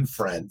to Win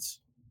Friends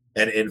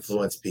and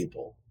Influence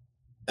People.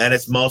 And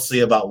it's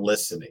mostly about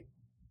listening.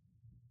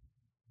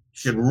 You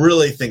should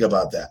really think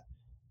about that.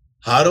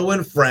 How to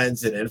Win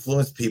Friends and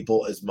Influence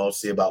People is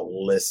mostly about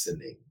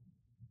listening.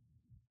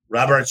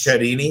 Robert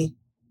Cialdini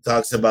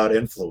talks about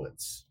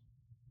influence.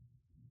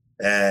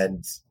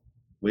 And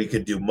we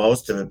could do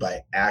most of it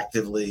by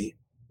actively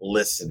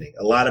listening.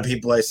 A lot of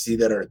people I see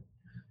that are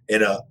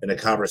in a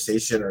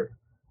conversation, or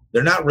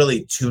they're not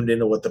really tuned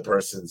into what the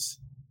person's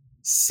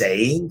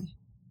saying.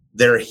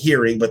 They're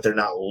hearing, but they're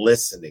not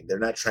listening. They're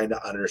not trying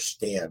to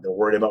understand. They're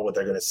worried about what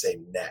they're going to say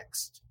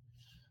next.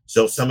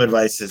 So some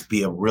advice is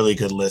be a really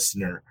good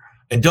listener,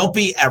 and don't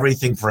be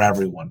everything for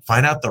everyone.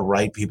 Find out the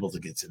right people to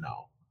get to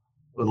know.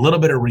 A little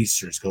bit of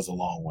research goes a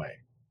long way.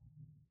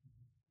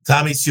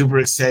 Tommy's super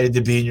excited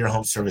to be in your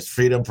Home Service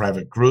Freedom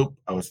private group.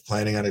 I was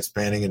planning on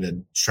expanding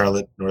into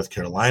Charlotte, North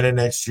Carolina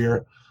next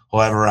year.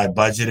 However, I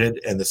budgeted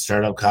and the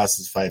startup cost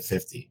is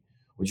 $550.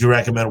 Would you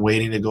recommend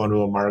waiting to go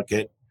into a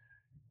market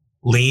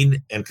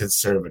lean and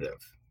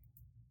conservative?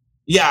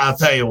 Yeah, I'll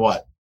tell you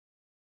what.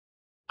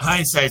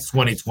 Hindsight's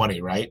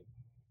 2020, right?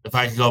 If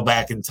I could go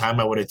back in time,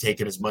 I would have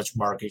taken as much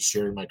market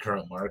share in my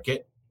current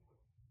market.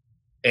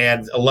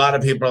 And a lot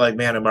of people are like,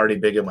 man, I'm already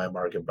big in my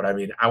market. But I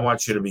mean, I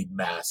want you to be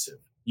massive.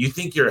 You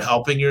think you're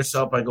helping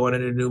yourself by going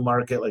into a new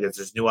market, like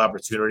there's new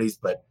opportunities,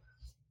 but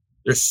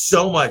there's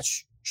so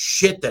much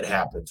shit that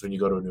happens when you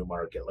go to a new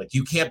market. Like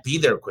you can't be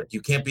there quick. You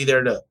can't be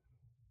there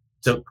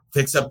to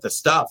fix up the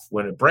stuff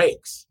when it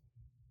breaks.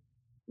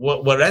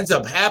 What ends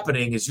up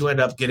happening is you end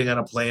up getting on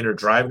a plane or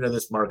driving to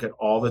this market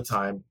all the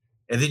time,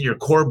 and then your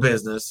core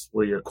business,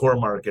 where your core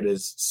market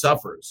is,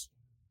 suffers.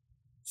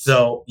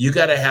 So you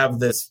got to have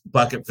this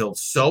bucket filled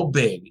so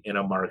big in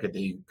a market that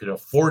you could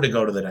afford to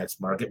go to the next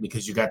market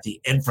because you got the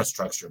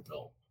infrastructure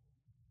built.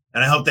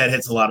 And I hope that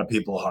hits a lot of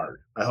people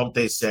hard. I hope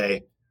they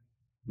say,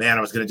 man,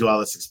 I was going to do all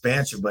this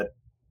expansion, but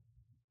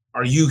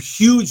are you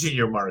huge in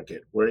your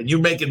market where you're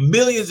making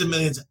millions and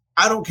millions?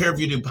 I don't care if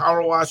you do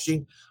power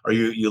washing or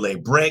you lay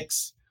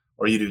bricks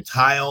or you do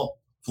tile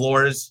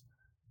floors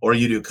or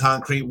you do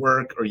concrete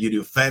work or you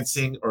do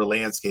fencing or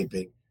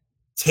landscaping.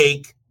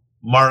 Take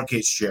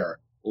market share.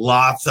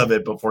 lots of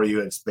it before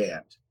you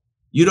expand.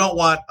 You don't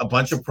want a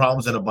bunch of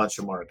problems in a bunch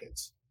of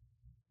markets.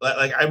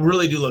 Like I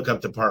really do look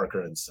up to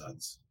Parker and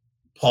Sons.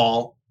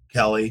 Paul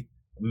Kelly,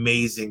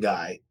 amazing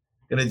guy,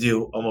 going to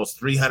do almost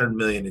 300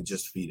 million in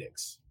just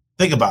Phoenix.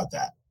 Think about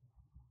that.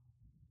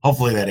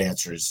 Hopefully that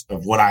answers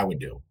of what I would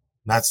do.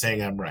 Not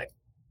saying I'm right.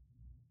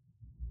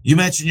 You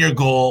mentioned your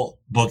goal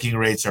booking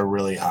rates are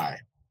really high.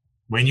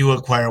 When you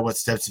acquire, what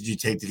steps did you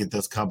take to get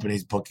those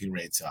companies' booking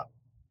rates up?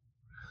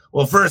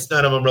 Well, first,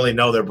 none of them really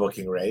know their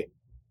booking rate.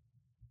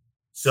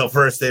 So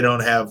first, they don't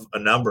have a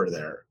number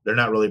there. They're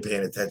not really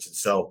paying attention.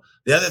 So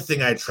the other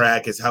thing I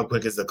track is how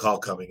quick is the call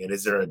coming and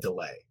is there a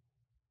delay?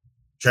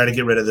 Try to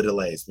get rid of the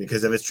delays,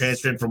 because if it's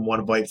transferring from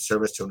one VoIP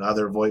service to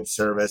another VoIP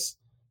service,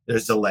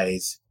 there's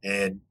delays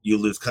and you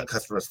lose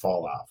customers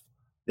fall off.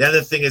 The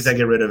other thing is I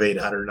get rid of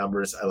 800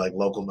 numbers. I like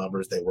local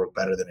numbers. They work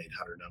better than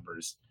 800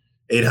 numbers.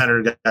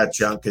 800 got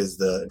junk is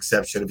the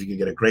exception. If you can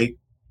get a great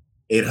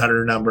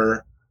 800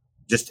 number,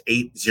 just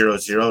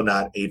 800,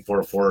 not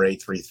 844 or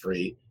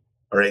 833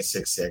 or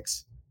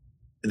 866.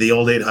 The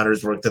old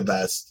 800s work the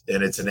best,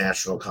 and it's a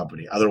national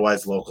company.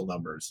 Otherwise, local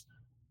numbers.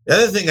 The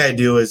other thing I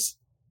do is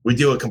we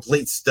do a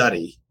complete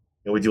study,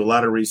 and we do a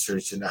lot of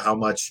research into how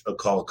much a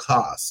call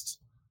costs.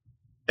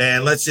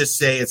 And let's just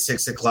say it's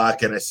 6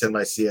 o'clock and I send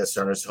my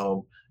CSRs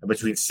home, and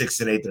between 6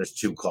 and 8, there's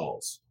 2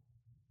 calls.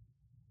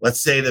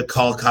 Let's say the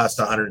call costs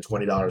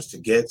 $120 to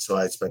get, so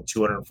I spent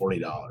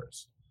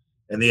 $240.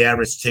 And the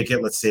average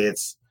ticket, let's say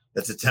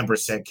that's a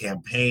 10%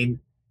 campaign,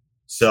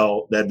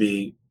 so that'd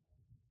be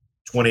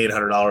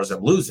 $2,800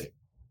 I'm losing.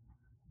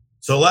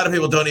 So a lot of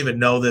people don't even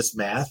know this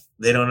math.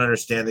 They don't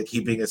understand that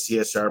keeping a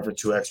CSR for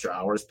 2 extra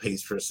hours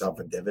pays for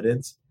itself in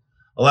dividends.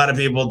 A lot of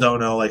people don't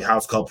know, like,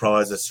 House Call Pro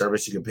as a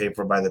service you can pay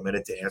for by the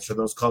minute to answer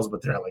those calls,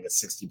 but they're at like a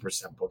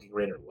 60% booking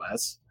rate or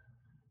less.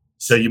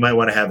 So you might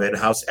want to have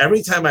in-house.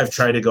 Every time I've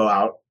tried to go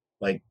out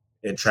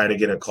and try to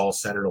get a call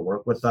center to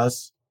work with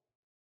us,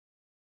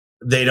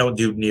 they don't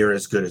do near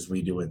as good as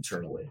we do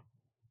internally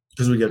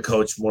because we get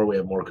coached more. We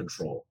have more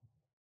control.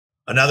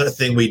 Another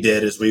thing we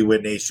did is we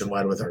went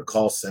nationwide with our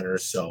call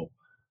centers. So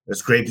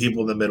there's great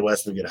people in the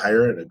Midwest we could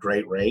hire at a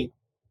great rate,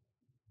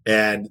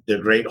 and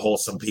they're great,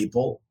 wholesome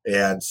people.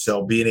 And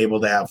so being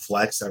able to have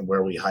flex on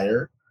where we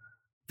hire,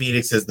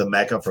 Phoenix is the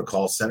mecca for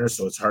call centers,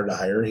 so it's hard to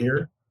hire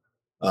here.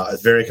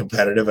 It's very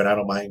competitive, and I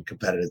don't mind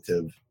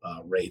competitive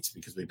rates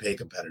because we pay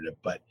competitive.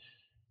 But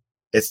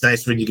it's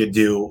nice when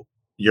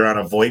you're on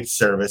a VoIP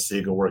service, so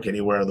you can work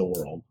anywhere in the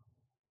world.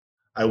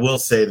 I will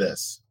say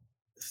this.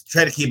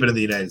 Try to keep it in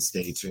the United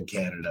States or in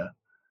Canada.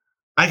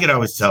 I can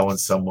always tell when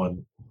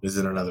someone is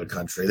in another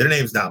country. Their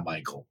name's not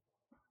Michael.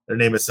 Their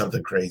name is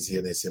something crazy,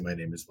 and they say, my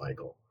name is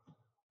Michael.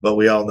 But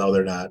we all know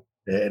they're not.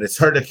 And it's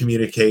hard to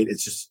communicate.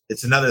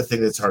 It's another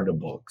thing that's hard to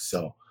book.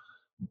 So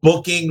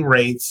booking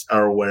rates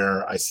are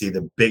where I see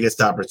the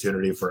biggest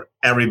opportunity for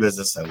every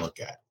business I look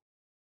at.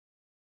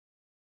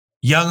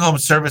 Young home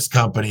service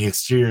company,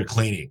 exterior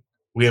cleaning.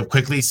 We have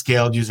quickly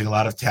scaled using a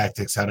lot of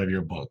tactics out of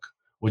your book.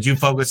 Would you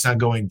focus on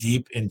going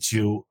deep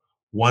into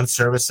one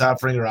service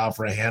offering or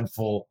offer a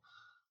handful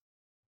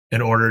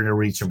in order to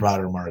reach a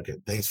broader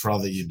market? Thanks for all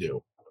that you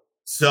do.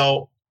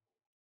 So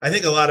I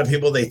think a lot of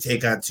people, they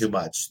take on too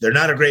much. They're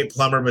not a great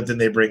plumber, but then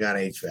they bring on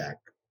HVAC.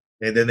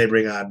 And then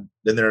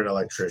they're an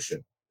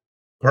electrician.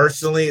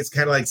 Personally, it's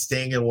kind of like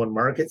staying in one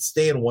market.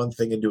 Stay in one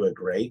thing and do it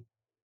great.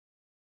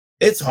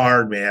 It's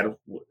hard, man.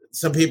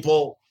 Some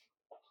people,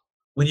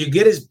 when you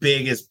get as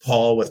big as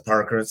Paul with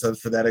Parker and Sons,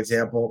 for that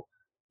example,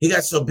 he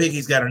got so big,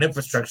 he's got an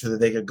infrastructure that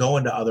they could go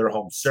into other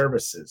home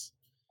services.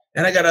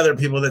 And I got other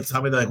people that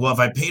tell me, they're like, well, if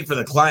I paid for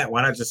the client,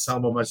 why not just sell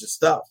them a bunch of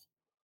stuff?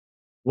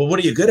 Well, what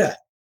are you good at?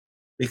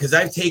 Because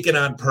I've taken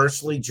on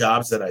personally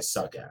jobs that I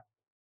suck at.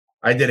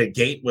 I did a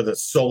gate with a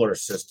solar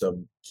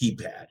system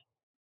keypad.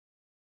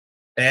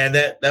 And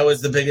that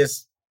was the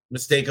biggest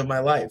mistake of my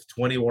life.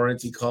 20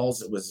 warranty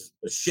calls. It was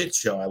a shit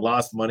show. I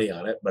lost money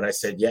on it, but I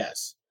said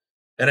yes.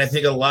 And I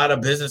think a lot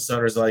of business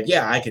owners are like,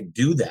 yeah, I can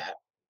do that.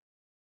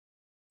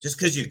 Just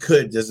because you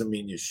could doesn't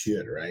mean you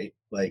should, right?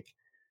 Like,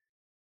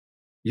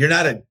 you're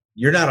not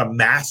a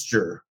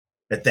master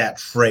at that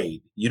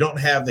trade. You don't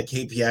have the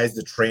KPIs,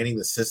 the training,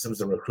 the systems,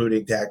 the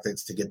recruiting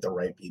tactics to get the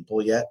right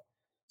people yet.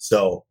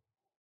 So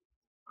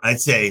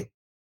I'd say,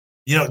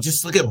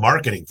 just look at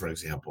marketing, for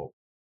example.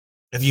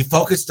 If you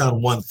focused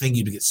on one thing,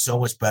 you'd get so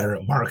much better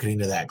at marketing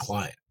to that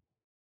client.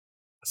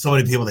 So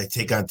many people, they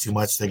take on too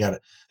much. They got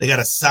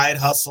a side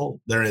hustle.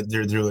 They're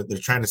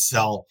trying to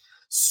sell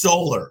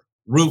solar,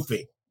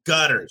 roofing,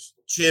 gutters,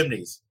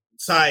 chimneys,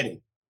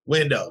 siding,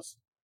 windows.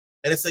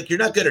 And it's like, you're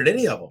not good at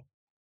any of them.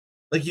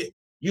 Like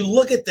you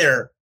look at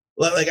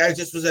I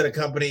just was at a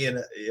company and,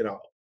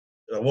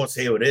 I won't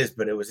say who it is,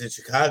 but it was in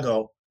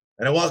Chicago.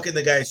 And I walk in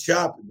the guy's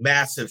shop,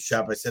 massive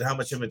shop. I said, how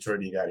much inventory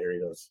do you got here? He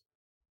goes,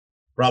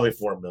 probably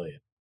 4 million.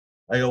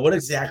 I go, what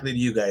exactly do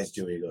you guys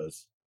do? He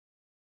goes,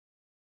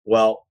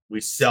 well,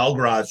 we sell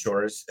garage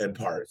doors and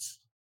parts.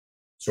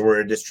 So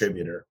we're a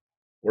distributor.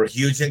 We're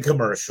huge in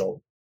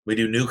commercial. We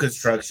do new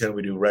construction.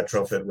 We do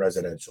retrofit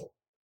residential.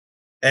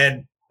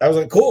 And I was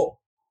like, cool.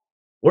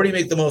 Where do you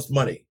make the most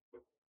money?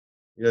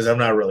 He goes, I'm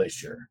not really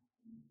sure.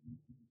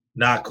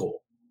 Not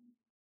cool.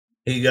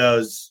 He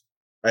goes,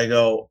 I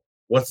go,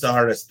 what's the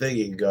hardest thing?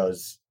 He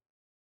goes,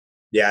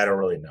 yeah, I don't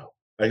really know.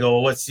 I go,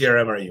 well, what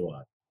CRM are you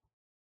on?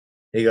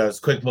 He goes,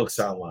 QuickBooks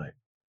Online.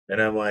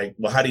 And I'm like,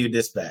 well, how do you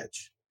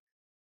dispatch?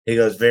 He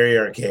goes, very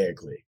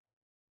archaically.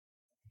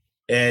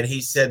 And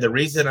he said, the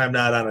reason I'm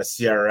not on a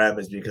CRM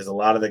is because a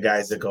lot of the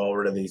guys that go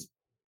over to these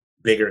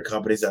bigger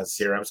companies on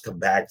CRMs come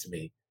back to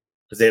me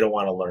because they don't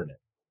want to learn it.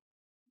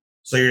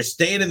 So you're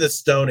staying in the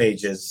Stone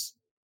Ages.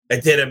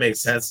 It didn't make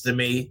sense to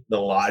me, the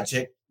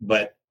logic,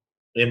 but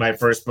in my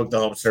first book, The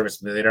Home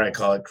Service Millionaire, I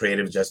call it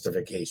creative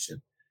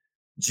justification.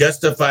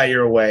 Justify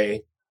your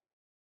way.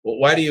 Well,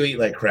 why do you eat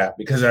like crap?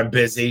 Because I'm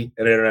busy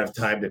and I don't have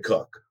time to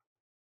cook.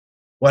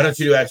 Why don't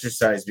you do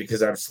exercise?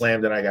 Because I'm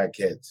slammed and I got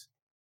kids.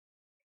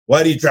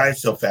 Why do you drive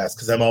so fast?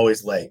 Because I'm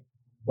always late.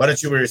 Why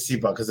don't you wear your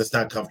seatbelt? Because it's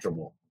not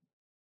comfortable.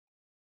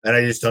 And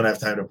I just don't have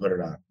time to put it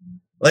on.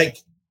 Like,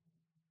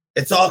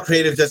 it's all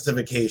creative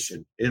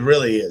justification. It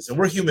really is. And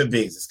we're human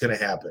beings. It's going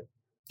to happen.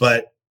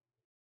 But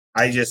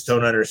I just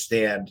don't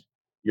understand.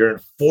 You're in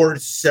 4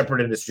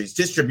 separate industries.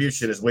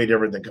 Distribution is way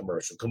different than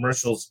commercial.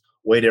 Commercial's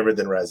way different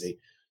than resi.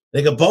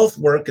 They can both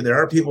work, and there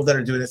are people that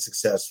are doing it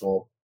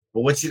successful.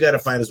 But what you got to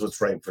find is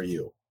what's right for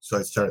you. So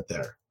I'd start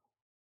there.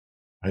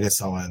 I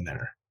guess I'll end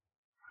there.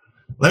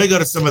 Let me go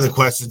to some of the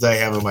questions I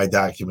have in my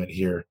document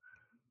here.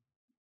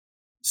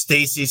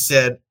 Stacy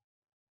said,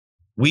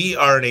 we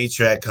are an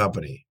HVAC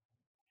company.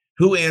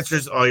 Who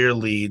answers all your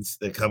leads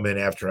that come in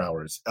after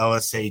hours?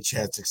 LSA,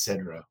 chats,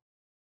 etc.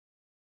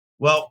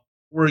 Well,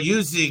 we're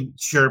using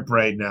Chirp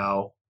right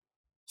now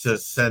to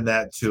send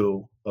that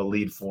to a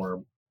lead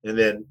form. And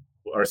then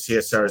our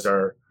CSRs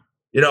are,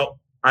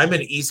 I'm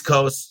in East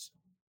Coast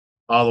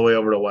all the way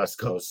over to West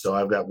Coast. So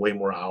I've got way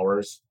more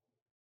hours.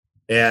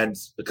 And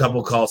a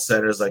couple call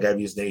centers, like I've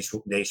used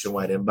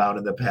Nationwide Inbound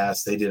in the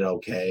past, they did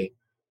okay.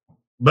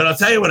 But I'll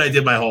tell you what I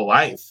did my whole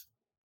life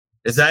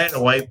is I had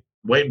a white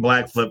and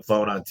black flip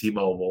phone on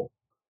T-Mobile,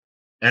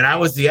 and I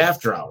was the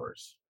after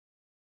hours.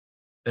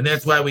 And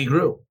that's why we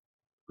grew,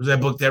 because I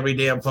booked every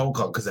damn phone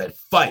call because I'd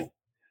fight.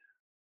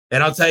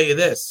 And I'll tell you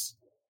this,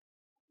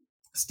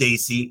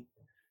 Stacy,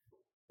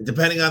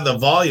 depending on the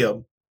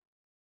volume,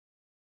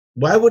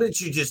 why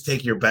wouldn't you just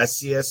take your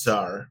best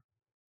CSR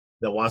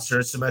that wants to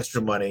earn some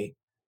extra money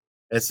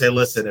and say,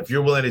 listen, if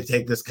you're willing to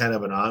take this kind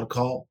of an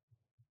on-call,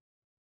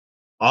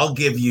 I'll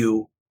give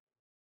you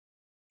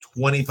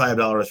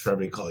 $25 for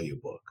every call you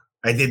book.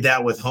 I did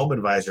that with Home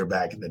Advisor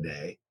back in the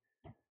day.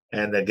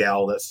 And the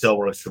gal that still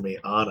works for me,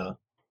 Anna,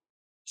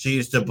 she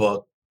used to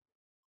book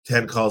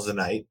 10 calls a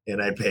night,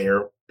 and I'd pay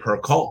her per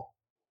call.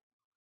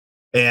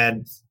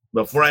 And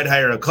before I'd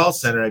hire a call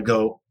center, I'd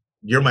go,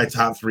 you're my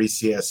top 3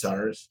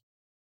 CSRs.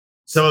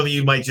 Some of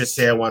you might just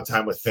say, I want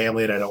time with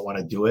family and I don't want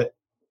to do it.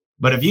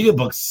 But if you can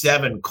book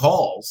 7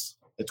 calls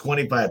at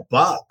 $25,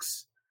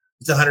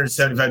 it's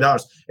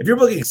 $175. If you're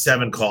booking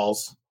 7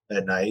 calls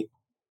at night,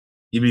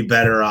 you'd be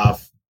better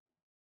off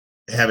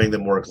having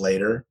them work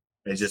later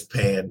and just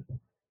paying.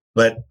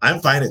 But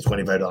I'm fine at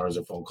 $25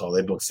 a phone call.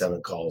 They book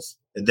 7 calls,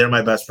 and they're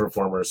my best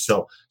performers.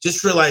 So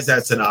just realize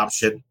that's an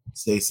option,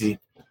 Stacy.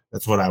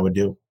 That's what I would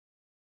do.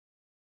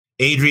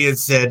 Adrian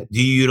said,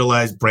 do you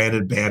utilize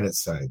branded bandit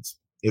signs?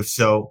 If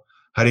so,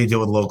 how do you deal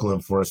with local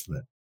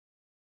enforcement?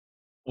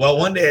 Well,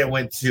 one day I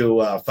went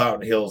to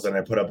Fountain Hills and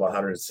I put up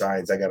 100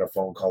 signs. I got a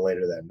phone call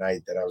later that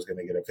night that I was going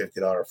to get a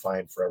 $50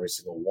 fine for every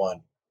single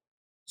one.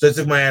 So I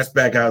took my ass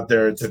back out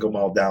there and took them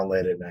all down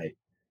late at night.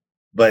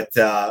 But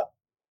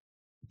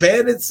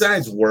bandit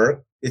signs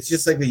work. It's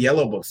just like the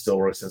yellow book still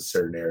works in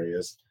certain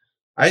areas.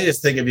 I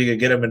just think if you could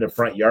get them into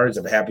front yards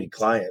of happy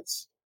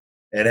clients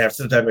and have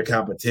some type of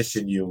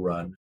competition you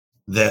run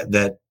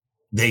that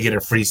they get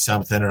a free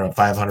something or a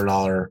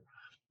 $500,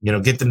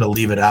 get them to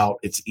leave it out.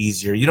 It's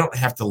easier. You don't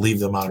have to leave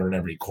them out in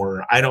every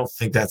corner. I don't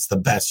think that's the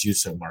best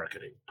use of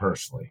marketing,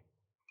 personally.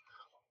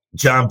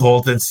 John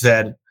Bolton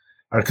said,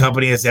 our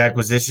company has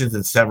acquisitions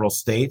in several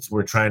states.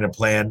 We're trying to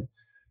plan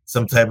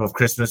some type of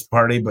Christmas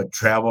party, but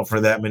travel for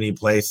that many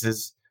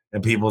places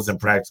and people's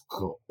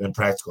impractical.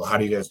 How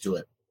do you guys do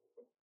it?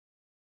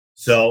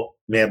 So,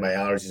 man, my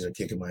allergies are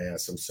kicking my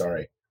ass. I'm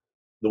sorry.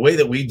 The way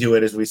that we do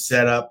it is we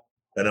set up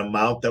an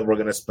amount that we're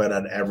going to spend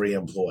on every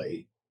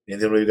employee. And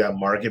then we've got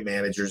market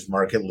managers,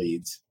 market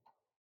leads.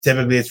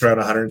 Typically, it's around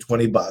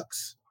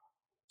 $120.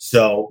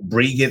 So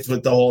Bree gets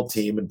with the whole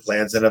team and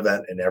plans an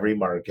event in every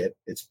market.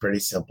 It's pretty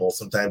simple.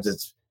 Sometimes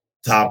it's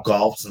Top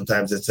Golf.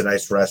 Sometimes it's a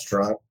nice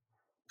restaurant.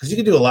 Because you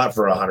can do a lot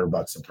for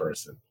 $100 a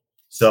person.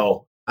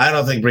 So I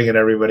don't think bringing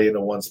everybody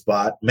into one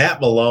spot.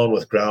 Matt Malone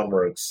with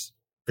Groundworks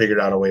figured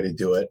out a way to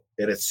do it.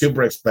 And it's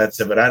super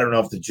expensive. And I don't know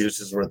if the juice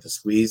is worth the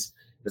squeeze.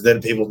 Because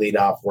then people need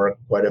off work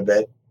quite a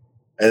bit.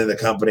 And then the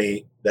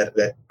company,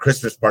 that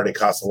Christmas party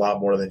costs a lot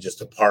more than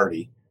just a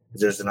party.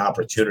 Because there's an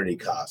opportunity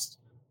cost.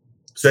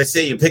 So I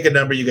say you pick a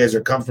number you guys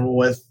are comfortable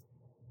with.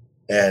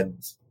 And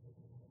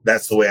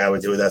that's the way I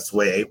would do it. That's the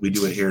way we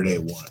do it here at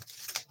A1.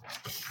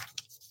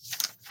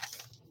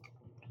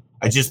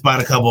 I just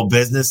bought a couple of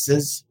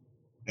businesses,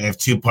 I have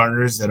two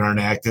partners that aren't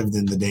active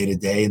in the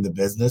day-to-day in the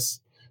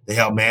business. They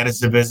help manage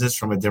the business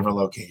from a different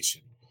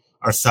location.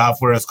 Our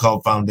software is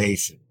called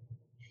Foundation,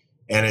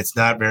 and it's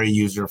not very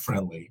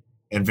user-friendly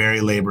and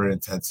very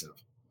labor-intensive.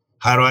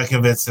 How do I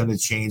convince them to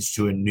change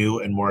to a new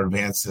and more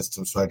advanced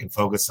system so I can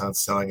focus on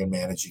selling and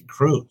managing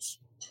crews?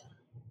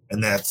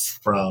 And that's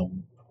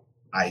from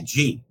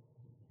IG.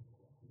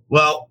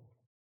 Well,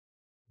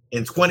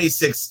 in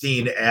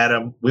 2016,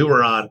 Adam, we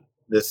were on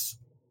this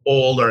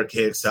old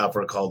archaic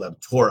software called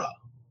Aptora.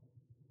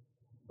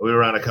 We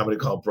were on a company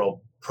called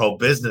Pro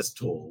Business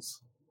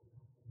Tools,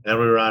 and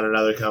we were on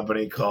another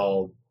company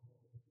called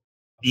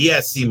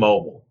ESC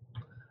Mobile.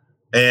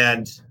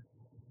 And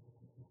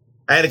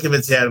I had to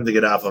convince Adam to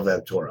get off of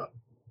Aptora.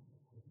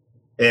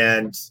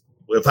 And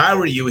if I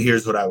were you,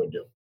 here's what I would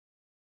do.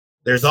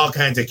 There's all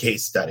kinds of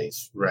case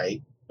studies,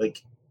 right?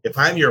 Like if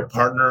I'm your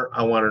partner,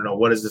 I want to know,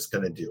 what is this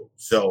going to do?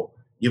 So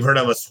you've heard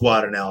of a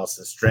SWOT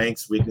analysis: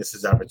 strengths,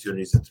 weaknesses,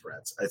 opportunities, and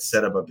threats. I'd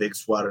set up a big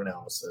SWOT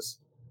analysis.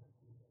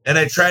 And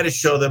I try to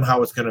show them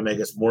how it's going to make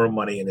us more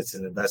money, and it's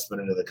an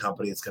investment into the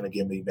company. It's going to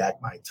give me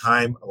back my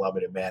time, allow me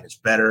to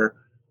manage better,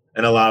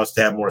 and allow us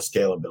to have more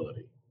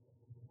scalability.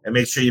 And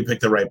make sure you pick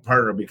the right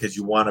partner, because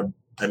you want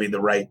the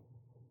right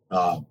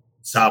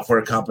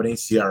software company,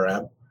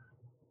 CRM.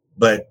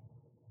 But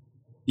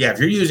yeah, if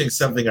you're using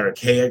something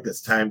archaic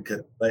that's time,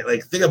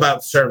 like think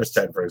about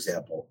ServiceTitan, for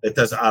example. It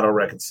does auto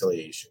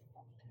reconciliation.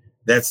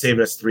 That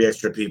saved us 3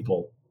 extra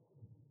people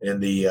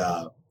in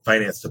the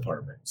finance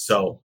department.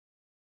 So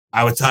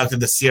I would talk to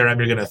the CRM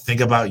you're going to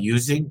think about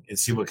using and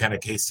see what kind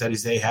of case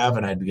studies they have.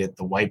 And I'd get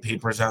the white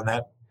papers on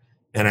that.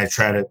 And I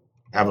try to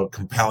have a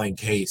compelling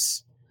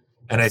case.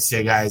 And I'd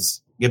say,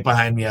 guys, get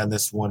behind me on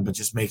this one, but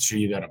just make sure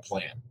you got a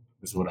plan,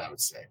 is what I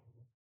would say.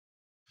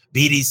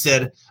 BD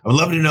said, I would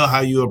love to know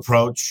how you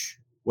approach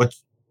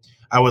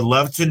I would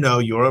love to know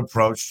your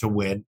approach to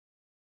when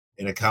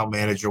an account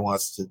manager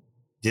wants to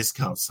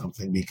discount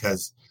something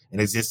because an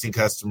existing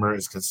customer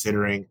is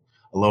considering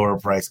a lower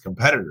price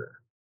competitor.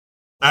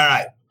 All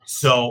right.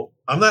 So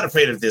I'm not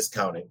afraid of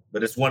discounting,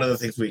 but it's one of the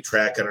things we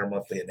track in our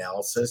monthly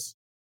analysis.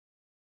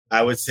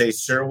 I would say,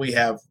 sir, we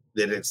have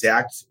the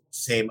exact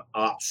same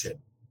option.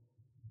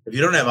 If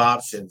you don't have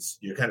options,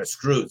 you're kind of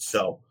screwed.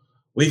 So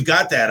we've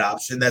got that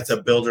option. That's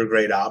a builder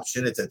grade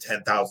option. It's a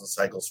 10,000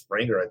 cycle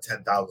spring or a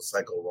 10,000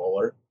 cycle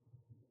roller.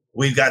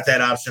 We've got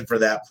that option for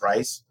that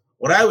price.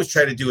 What I always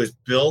try to do is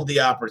build the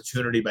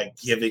opportunity by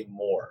giving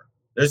more.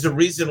 There's a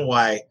reason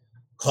why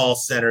call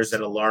centers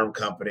and alarm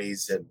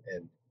companies and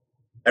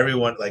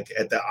everyone, like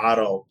at the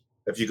auto,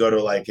 if you go to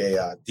like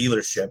a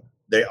dealership,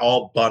 they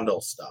all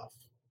bundle stuff.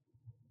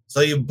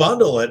 So you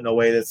bundle it in a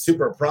way that's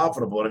super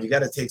profitable. And if you got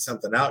to take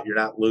something out, you're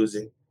not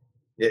losing.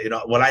 You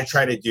know, what I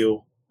try to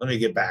do, let me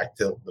get back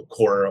to the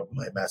core of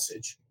my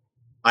message.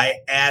 I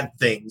add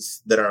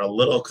things that are a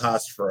little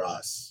cost for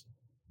us,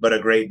 but a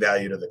great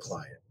value to the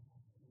client.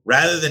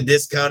 Rather than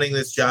discounting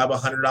this job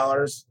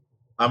 $100,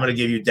 I'm going to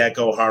give you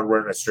deco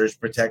hardware and a surge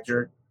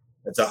protector.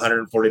 It's a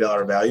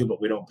 $140 value,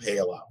 but we don't pay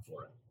a lot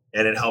for it.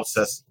 And it helps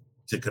us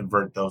to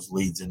convert those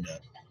leads into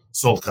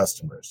sold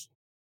customers.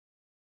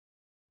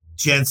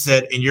 Jen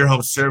said, if your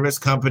home service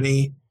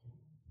company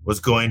was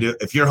going to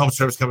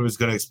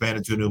expand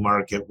into a new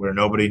market where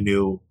nobody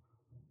knew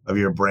of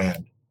your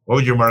brand, what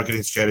would your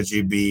marketing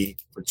strategy be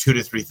for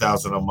 $2,000 to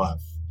 $3,000 a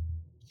month?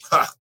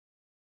 $2,000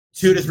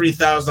 to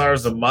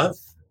 $3,000 a month.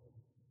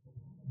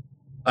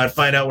 I'd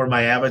find out where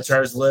my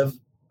avatars live.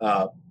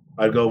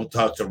 I'd go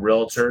talk to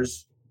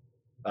realtors.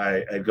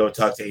 I'd go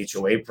talk to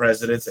HOA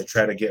presidents. I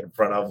try to get in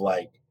front of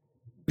like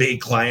big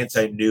clients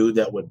I knew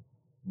that would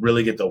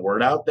really get the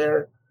word out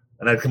there.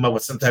 And I'd come up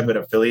with some type of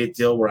affiliate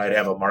deal where I'd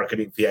have a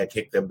marketing fee. I'd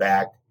kick them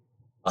back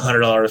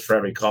 $100 for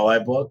every call I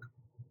book.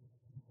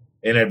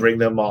 And I'd bring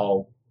them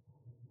all.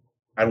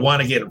 I'd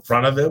want to get in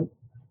front of them.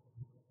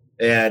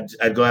 And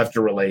I'd go after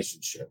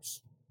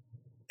relationships.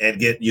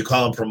 And you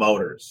call them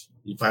promoters.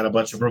 You find a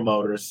bunch of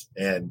promoters.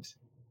 And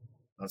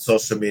on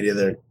social media,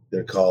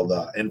 they're called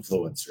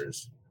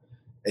influencers.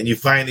 And you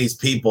find these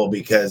people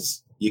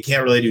because you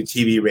can't really do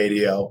TV,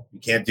 radio. You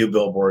can't do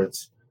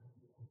billboards.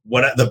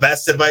 The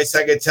best advice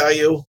I could tell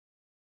you,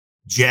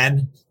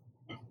 Jen,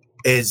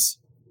 is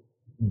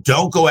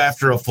don't go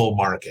after a full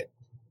market.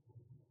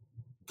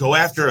 Go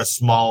after a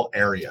small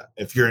area.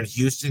 If you're in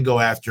Houston, go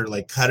after,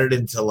 cut it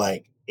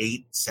into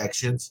 8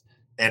 sections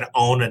and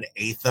own an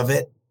eighth of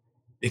it.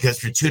 Because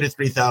for $2,000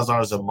 to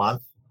 $3,000 a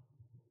month,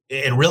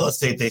 in real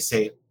estate, they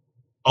say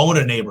own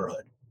a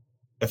neighborhood.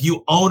 If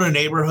you own a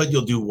neighborhood,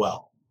 you'll do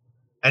well.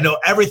 I know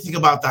everything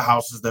about the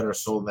houses that are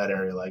sold in that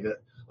area.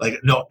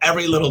 Know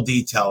every little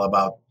detail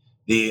about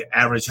the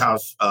average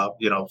house,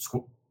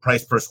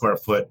 price per square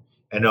foot.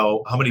 I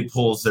know how many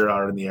pools there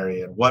are in the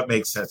area and what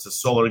makes sense. The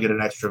solar get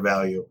an extra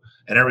value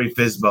and every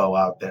FSBO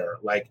out there.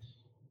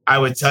 I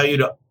would tell you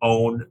to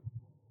own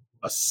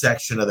a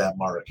section of that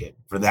market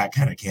for that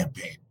kind of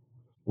campaign.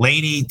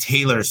 Lainey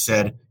Taylor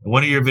said, in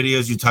one of your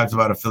videos, you talked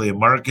about affiliate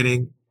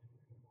marketing.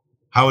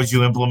 How would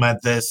you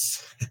implement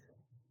this?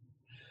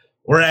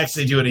 We're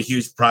actually doing a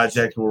huge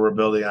project where we're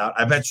building out.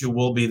 I bet you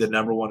we'll be the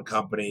number one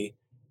company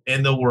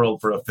in the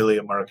world for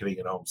affiliate marketing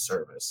and home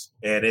service.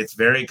 And it's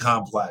very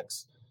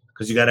complex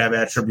because you got to have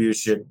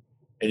attribution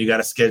and you got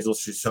to schedule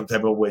through some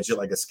type of widget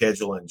like a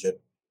schedule engine,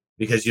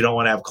 because you don't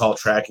want to have call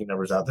tracking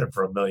numbers out there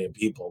for 1 million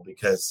people,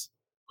 because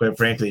quite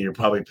frankly, you're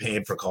probably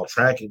paying for call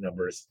tracking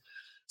numbers.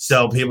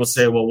 So people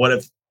say, well, what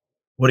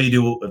do you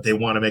do if they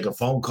want to make a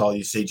phone call?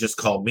 You say, just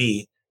call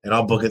me and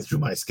I'll book it through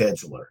my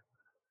scheduler.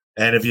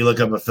 And if you look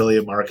up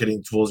affiliate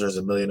marketing tools, there's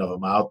a million of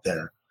them out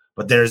there,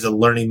 but there's a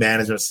learning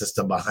management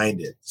system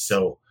behind it.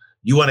 So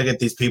you want to get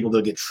these people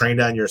to get trained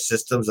on your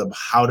systems of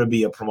how to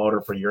be a promoter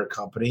for your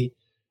company.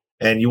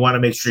 And you want to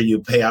make sure you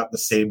pay out the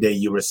same day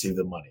you receive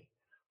the money.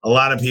 A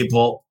lot of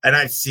people, and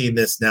I've seen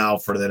this now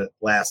for the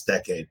last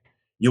decade,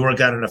 you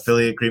work out an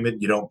affiliate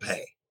agreement, you don't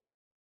pay.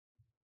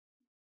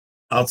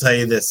 I'll tell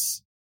you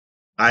this.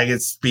 I can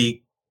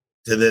speak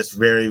to this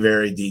very,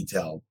 very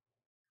detailed.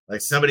 Like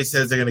somebody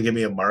says they're going to give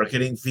me a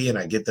marketing fee and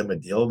I get them a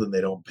deal, then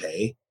they don't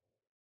pay.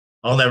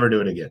 I'll never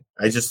do it again.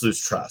 I just lose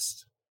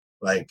trust.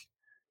 Like,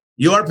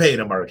 you are paying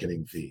a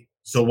marketing fee,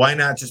 so why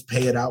not just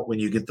pay it out when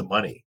you get the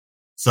money?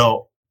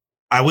 So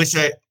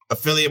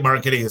affiliate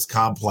marketing is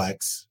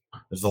complex.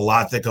 There's a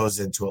lot that goes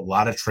into it, a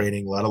lot of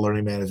training, a lot of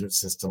learning management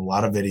system, a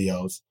lot of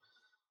videos,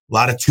 a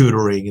lot of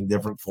tutoring in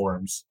different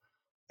forms,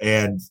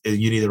 and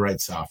you need the right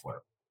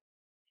software.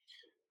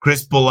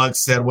 Chris Bullock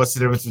said, what's the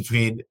difference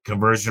between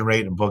conversion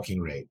rate and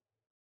booking rate?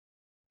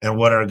 And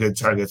what are good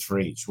targets for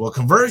each? Well,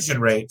 conversion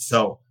rate,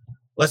 so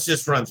let's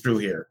just run through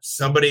here.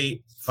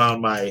 Somebody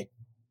found my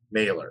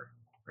mailer,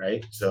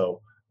 right?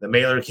 So the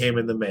mailer came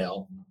in the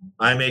mail.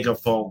 I make a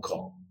phone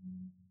call.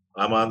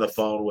 I'm on the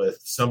phone with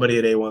somebody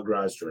at A1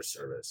 Garage Door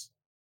Service.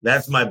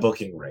 That's my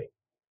booking rate.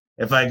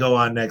 If I go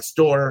on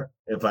Nextdoor,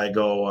 if I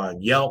go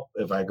on Yelp,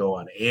 if I go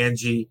on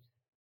Angie,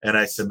 and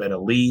I submit a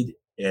lead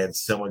and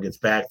someone gets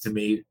back to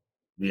me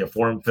via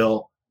form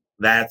fill,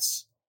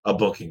 that's a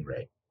booking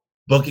rate.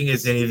 Booking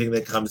is anything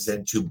that comes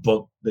in to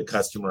book the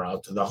customer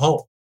out to the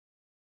home.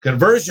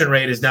 Conversion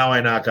rate is now I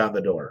knock on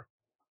the door.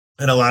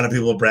 And a lot of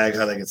people brag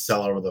how they can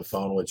sell over the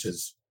phone, which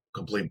is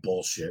complete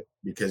bullshit,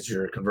 because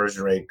your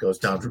conversion rate goes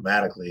down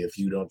dramatically if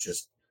you don't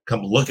just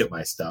come look at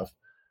my stuff.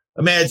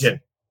 Imagine,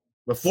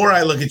 before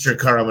I look at your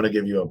car, I'm going to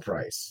give you a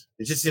price.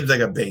 It just seems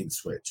like a bait and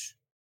switch.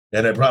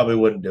 And I probably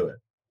wouldn't do it.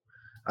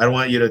 I don't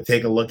want you to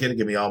take a look at it,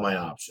 give me all my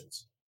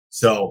options.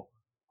 So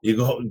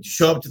you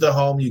show up to the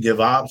home, you give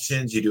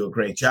options, you do a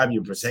great job,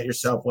 you present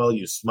yourself well,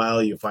 you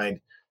smile, you find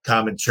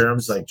common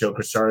terms like Joe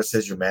Crisara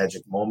says, your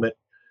magic moment,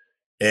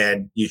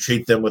 and you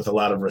treat them with a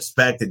lot of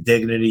respect and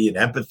dignity and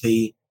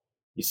empathy.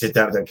 You sit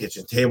down at their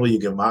kitchen table, you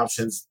give them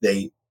options,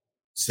 they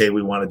say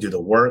we want to do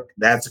the work.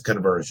 That's a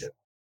conversion.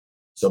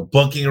 So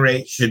booking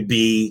rate should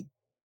be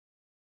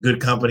good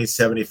company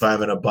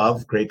 75 and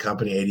above, great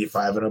company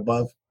 85 and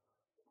above.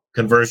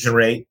 Conversion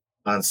rate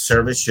on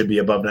service should be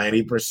above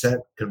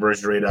 90%.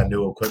 Conversion rate on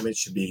new equipment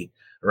should be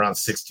around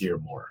 60 or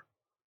more.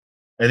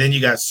 And then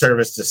you got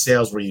service to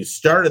sales, where you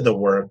started the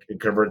work and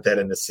convert that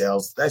into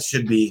sales. That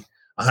should be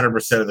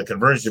 100% of the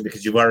conversion,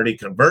 because you've already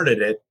converted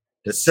it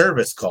to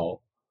service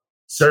call.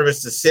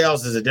 Service to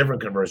sales is a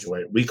different conversion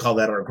rate. We call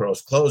that our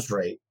gross close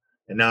rate.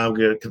 And now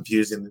I'm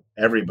confusing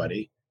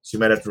everybody, so you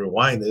might have to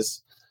rewind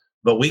this.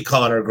 But we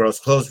call it our gross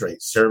close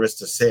rate, service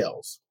to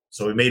sales.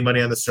 So we made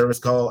money on the service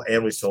call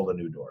and we sold a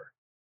new door.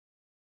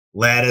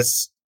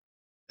 Lattice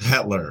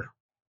Hetler.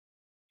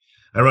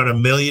 I run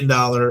 $1 million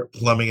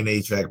plumbing and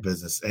HVAC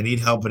business. I need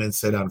help and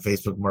insight on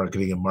Facebook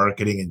marketing and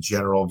marketing in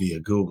general via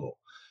Google.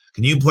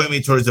 Can you point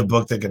me towards a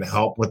book that can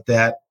help with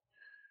that?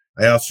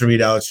 I also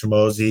read Alex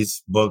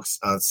Hormozi's books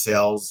on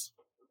sales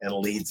and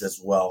leads as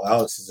well.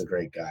 Alex is a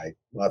great guy.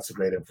 Lots of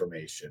great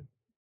information.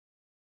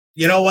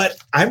 You know what?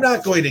 I'm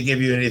not going to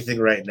give you anything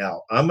right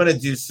now. I'm going to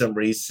do some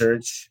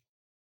research.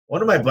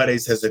 One of my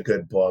buddies has a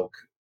good book.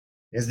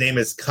 His name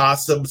is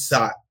Qasim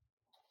Saad.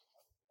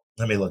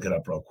 Let me look it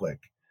up real quick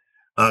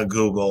on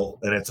Google,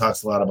 and it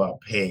talks a lot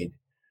about paid.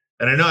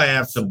 And I know I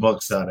have some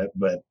books on it,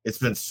 but it's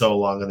been so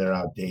long and they're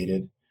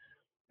outdated.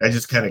 I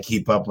just kind of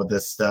keep up with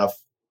this stuff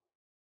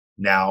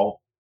now.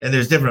 And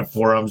there's different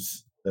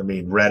forums. I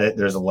mean, Reddit,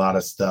 there's a lot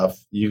of stuff.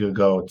 You could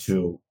go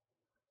to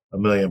a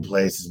million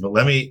places. But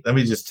let me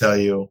just tell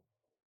you,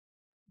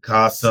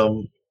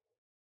 Qasim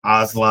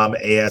Aslam,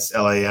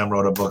 Aslam,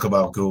 wrote a book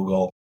about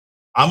Google.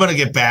 I'm going to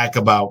get back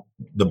about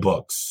the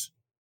books.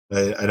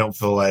 I don't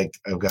feel like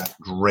I've got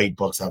great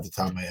books off the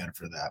top of my head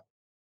for that.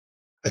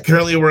 I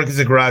currently work as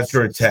a garage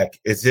door tech.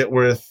 Is it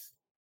worth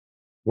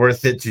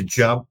it to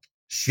jump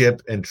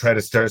ship and try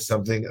to start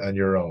something on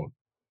your own?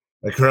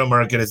 The current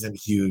market isn't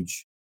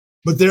huge,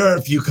 but there are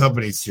a few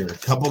companies here, a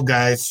couple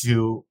guys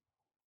who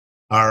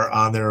are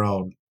on their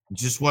own,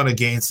 just want to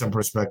gain some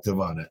perspective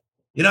on it.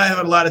 You know, I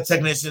have a lot of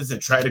technicians that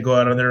try to go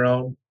out on their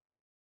own.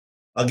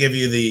 I'll give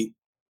you the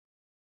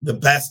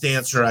best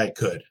answer I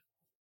could.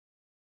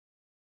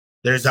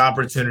 There's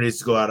opportunities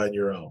to go out on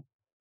your own.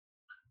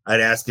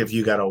 I'd ask if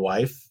you got a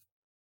wife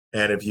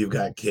and if you've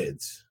got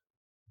kids.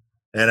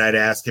 And I'd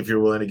ask if you're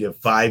willing to give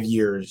 5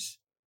 years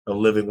of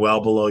living well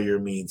below your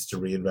means to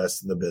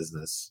reinvest in the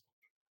business.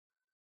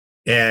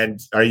 And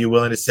are you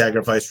willing to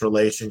sacrifice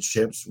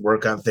relationships,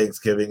 work on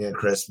Thanksgiving and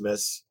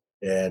Christmas,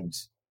 and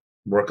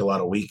work a lot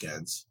of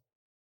weekends?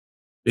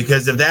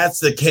 Because if that's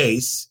the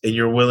case and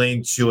you're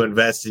willing to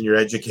invest in your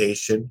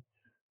education,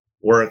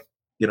 work,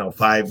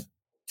 5,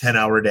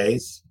 10-hour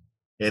days,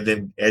 and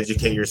then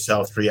educate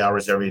yourself 3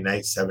 hours every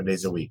night, 7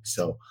 days a week.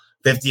 So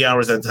 50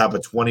 hours on top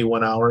of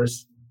 21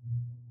 hours.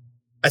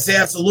 I say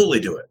absolutely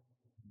do it.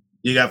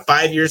 You got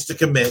 5 years to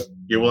commit.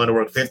 You're willing to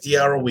work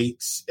 50-hour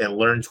weeks and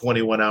learn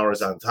 21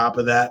 hours on top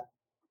of that.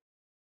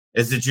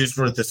 Is the juice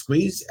worth the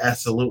squeeze?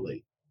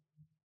 Absolutely.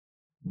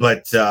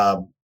 But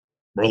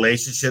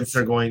relationships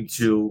are going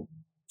to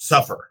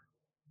suffer.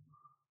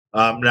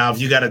 Now,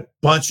 if you got a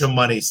bunch of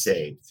money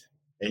saved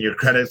and your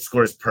credit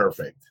score is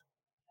perfect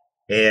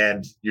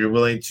and you're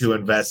willing to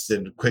invest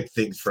in quick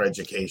things for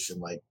education,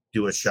 like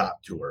do a shop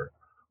tour,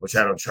 which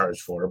I don't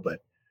charge for, but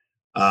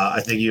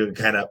I think you can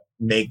kind of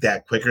make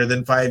that quicker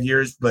than 5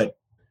 years. But,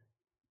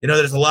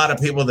 there's a lot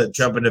of people that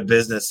jump into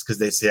business because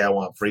they say, I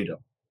want freedom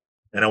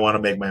and I want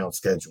to make my own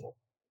schedule.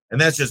 And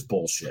that's just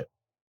bullshit.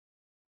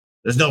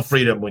 There's no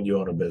freedom when you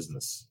own a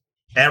business.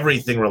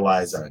 Everything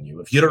relies on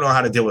you. If you don't know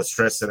how to deal with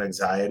stress and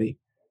anxiety,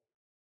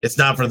 it's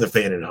not for the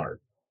faint at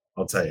heart.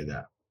 I'll tell you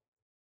that.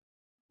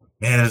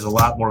 Man, there's a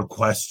lot more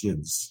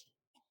questions.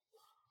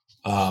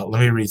 Let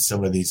me read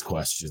some of these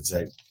questions.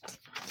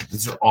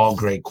 These are all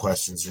great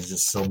questions. There's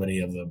just so many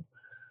of them.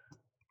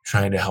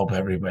 Trying to help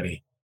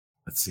everybody.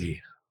 Let's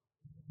see.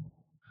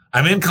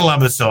 I'm in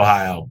Columbus,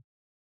 Ohio.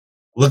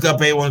 Look up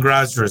A1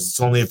 Garage Doors.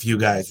 It's only a few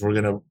guys. We're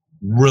going to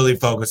really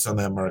focus on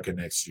that market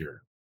next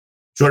year.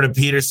 Jordan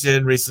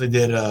Peterson recently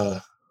did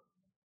a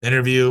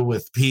interview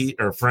with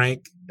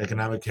Frank,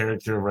 economic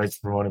character of rights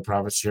promoting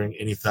profit sharing.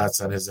 Any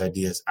thoughts on his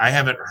ideas? I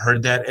haven't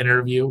heard that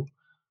interview,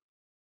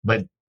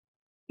 but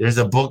there's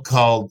a book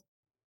called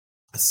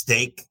A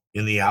Stake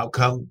in the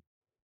Outcome,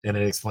 and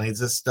it explains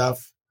this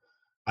stuff.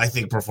 I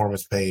think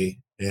performance pay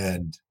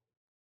and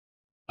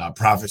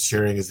profit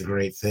sharing is a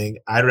great thing.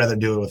 I'd rather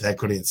do it with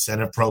equity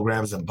incentive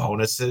programs and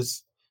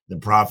bonuses than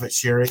profit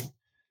sharing.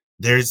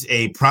 There's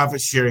a profit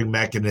sharing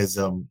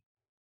mechanism.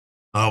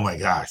 Oh my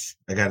gosh,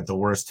 I got the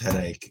worst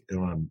headache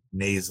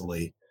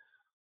nasally.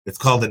 It's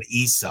called an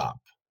ESOP.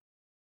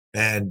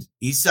 And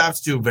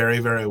ESOPs do very,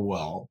 very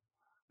well.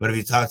 But if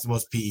you talk to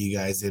most PE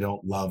guys, they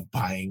don't love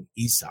buying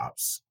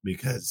ESOPs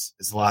because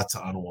it's a lot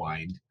to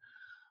unwind.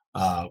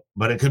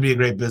 But it could be a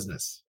great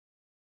business.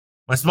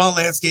 My small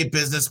landscape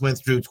business went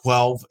through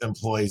 12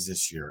 employees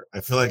this year.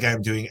 I feel like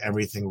I'm doing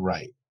everything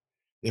right.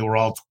 They were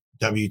all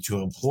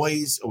W-2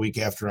 employees. A week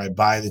after I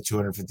buy the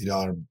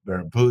 $250 pair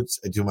of boots,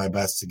 I do my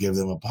best to give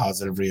them a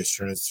positive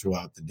reassurance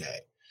throughout the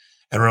day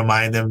and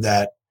remind them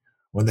that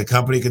when the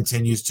company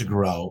continues to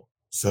grow,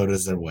 so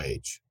does their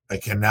wage. I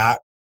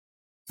cannot,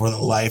 for the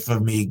life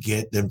of me,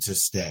 get them to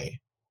stay.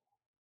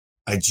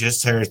 I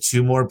just hired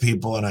 2 more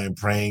people, and I'm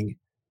paying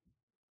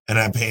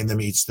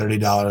them each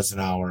 $30 an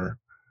hour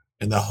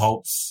in the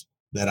hopes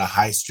that a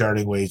high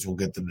starting wage will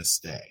get them to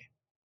stay.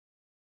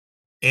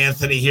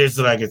 Anthony, here's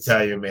what I can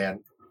tell you, man.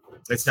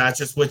 It's not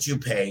just what you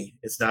pay.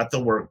 It's not the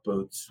work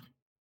boots.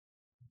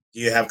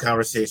 Do you have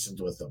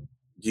conversations with them?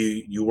 Do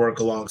you work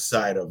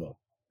alongside of them?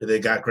 Do they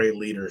got great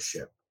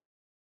leadership?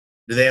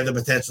 Do they have the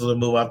potential to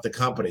move up the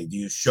company? Do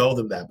you show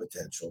them that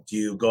potential? Do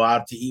you go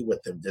out to eat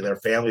with them? Do their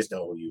families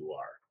know who you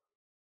are?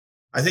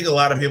 I think a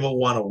lot of people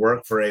want to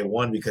work for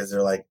A1 because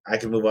they're like, I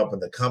can move up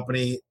in the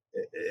company.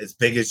 As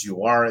big as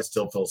you are, it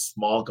still feels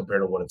small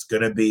compared to what it's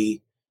going to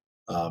be.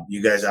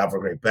 You guys offer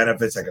great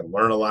benefits. I can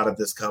learn a lot at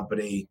this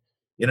company.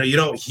 You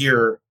don't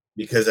hear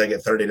because I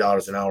get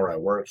 $30 an hour I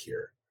work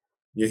here.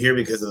 You hear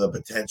because of the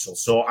potential.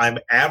 So I'm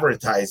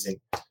advertising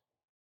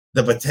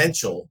the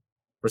potential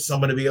for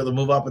someone to be able to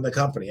move up in the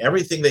company.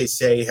 Everything they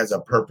say has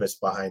a purpose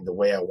behind the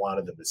way I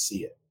wanted them to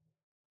see it.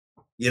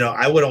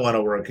 I wouldn't want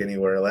to work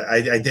anywhere.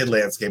 I did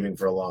landscaping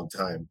for a long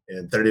time,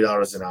 and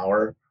 $30 an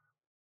hour.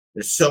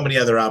 There's so many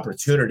other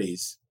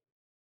opportunities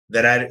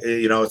that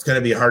it's going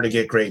to be hard to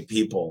get great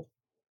people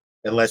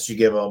unless you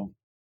give them.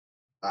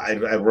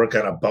 I work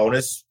on a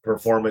bonus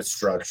performance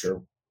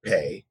structure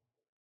pay.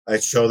 I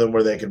show them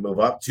where they can move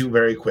up to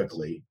very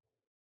quickly,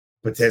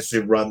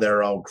 potentially run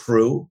their own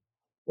crew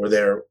where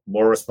they're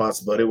more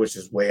responsibility, which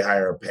is way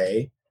higher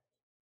pay.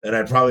 And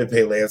I'd probably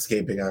pay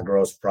landscaping on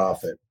gross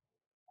profit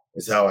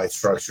is how I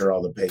structure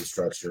all the pay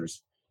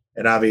structures.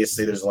 And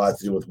obviously there's a lot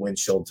to do with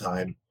windshield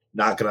time,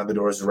 knocking on the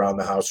doors around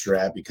the house you're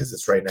at because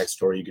it's right next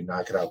door. You can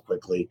knock it out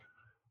quickly.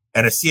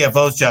 And a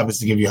CFO's job is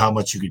to give you how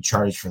much you could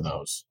charge for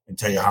those and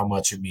tell you how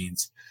much it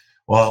means.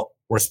 Well,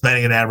 we're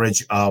spending an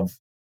average of,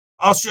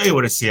 I'll show you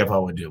what a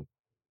CFO would do.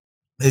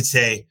 They'd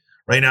say,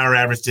 right now our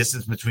average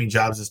distance between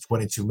jobs is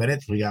 22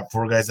 minutes. We got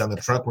 4 guys on the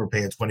truck. We're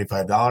paying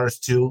 $25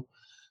 to.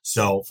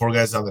 So 4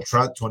 guys on the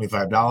truck,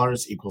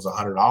 $25 equals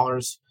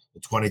 $100. The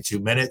 22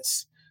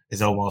 minutes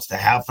is almost a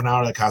half an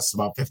hour. That costs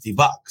about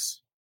 $50.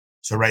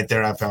 So right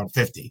there, I found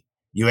 50.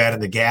 You add in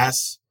the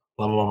gas,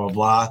 blah, blah, blah, blah,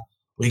 blah.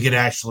 We could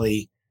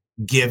actually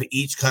give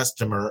each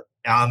customer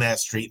on that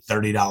street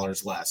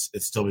 $30 less.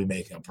 It'd still be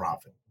making a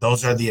profit.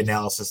 Those are the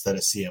analysis that a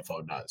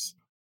CFO does.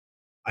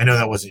 I know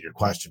that wasn't your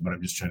question, but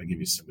I'm just trying to give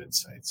you some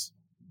insights.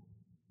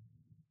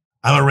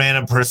 I'm a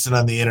random person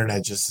on the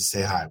internet just to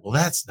say hi. Well,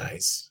 that's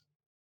nice.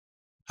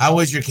 How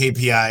was your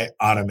KPI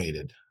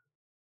automated?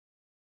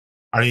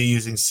 Are you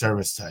using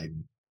Service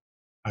Titan?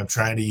 I'm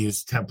trying to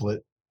use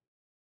template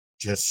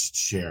just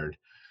shared.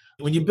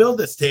 When you build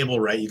this table,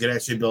 right, you can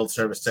actually build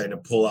Service Titan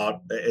and pull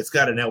out. It's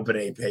got an open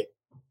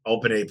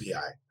API.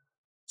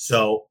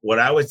 So what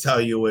I would tell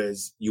you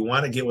is you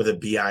want to get with a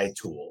BI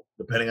tool,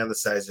 depending on the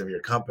size of your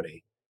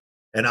company,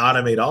 and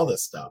automate all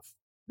this stuff.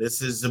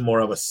 This is more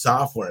of a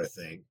software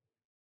thing,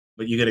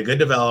 but you get a good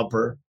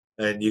developer,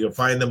 and you can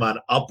find them on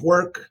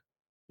Upwork.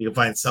 You can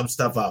find some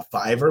stuff off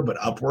Fiverr, but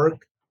Upwork.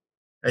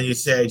 And you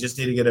say, I just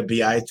need to get a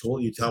BI tool.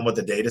 You tell them what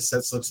the data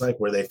sets looks like,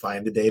 where they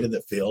find the data,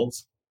 the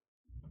fields,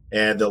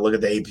 and they'll look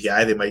at the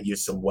API. They might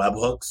use some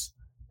webhooks,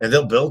 and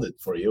they'll build it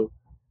for you.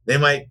 They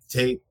might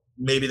take,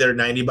 maybe they're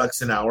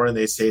 $90 an hour, and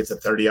they say it's a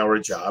 30-hour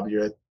job.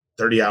 You're at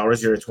 30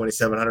 hours, you're at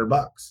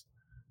 $2,700.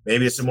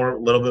 Maybe it's a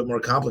little bit more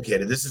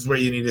complicated. This is where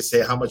you need to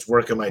say, how much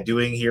work am I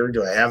doing here?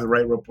 Do I have the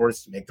right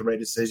reports to make the right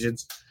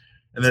decisions?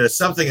 And there's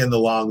something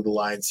along the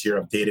lines here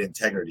of data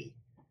integrity.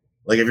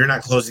 Like if you're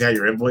not closing out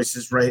your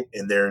invoices right,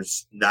 and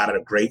there's not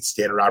a great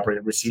standard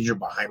operating procedure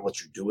behind what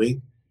you're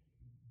doing,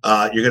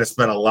 you're going to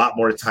spend a lot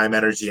more time,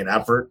 energy, and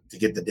effort to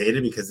get the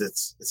data, because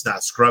it's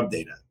not scrub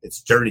data.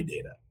 It's dirty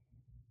data.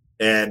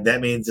 And that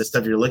means the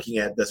stuff you're looking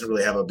at doesn't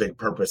really have a big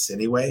purpose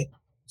anyway.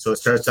 So it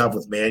starts off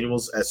with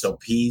manuals,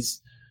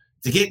 SOPs.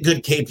 To get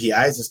good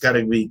KPIs, it's got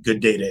to be good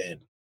data in.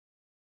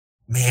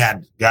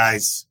 Man,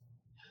 guys,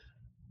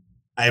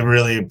 I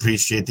really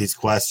appreciate these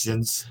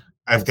questions.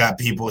 I've got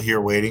people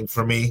here waiting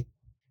for me.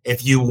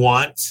 If you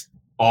want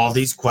all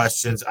these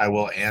questions, I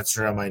will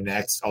answer on my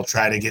next. I'll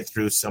try to get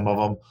through some of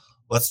them.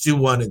 Let's do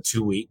one in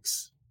 2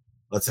 weeks.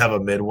 Let's have a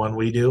mid one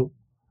we do.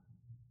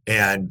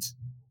 And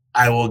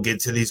I will get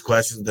to these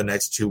questions the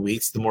next 2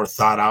 weeks. The more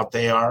thought out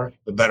they are,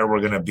 the better we're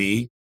going to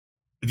be.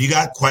 If you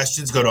got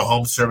questions, go to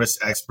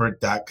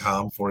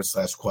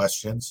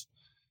homeserviceexpert.com/questions.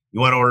 You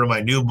want to order my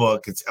new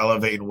book, it's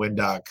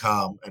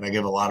elevateandwin.com, and I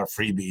give a lot of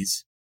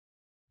freebies.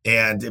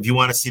 And if you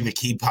want to see the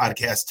key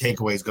podcast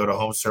takeaways, go to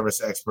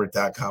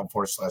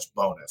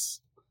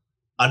homeserviceexpert.com/bonus.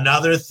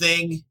 Another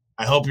thing,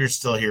 I hope you're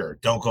still here.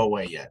 Don't go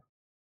away yet.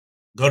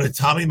 Go to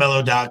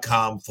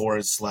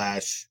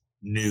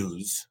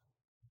tommymello.com/news.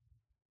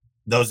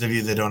 Those of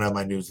you that don't have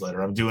my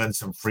newsletter, I'm doing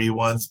some free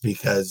ones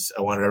because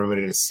I want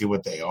everybody to see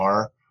what they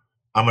are.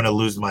 I'm going to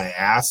lose my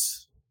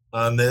ass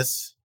on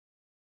this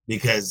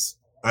because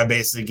I'm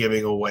basically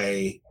giving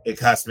away, it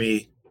cost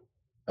me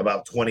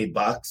about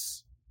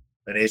 $20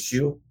 an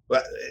issue.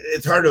 But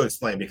it's hard to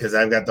explain because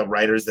I've got the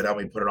writers that help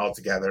me put it all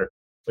together.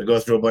 We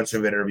go through a bunch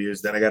of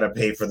interviews. Then I got to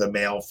pay for the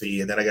mail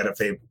fee, and then I got to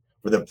pay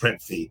for the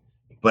print fee.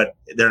 But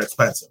they're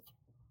expensive.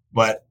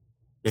 But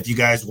if you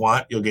guys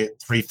want, you'll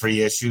get 3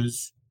 free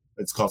issues.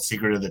 It's called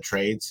Secret of the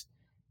Trades.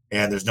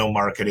 And there's no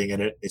marketing in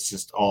it. It's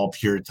just all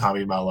pure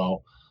Tommy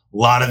Mello. A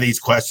lot of these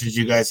questions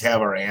you guys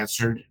have are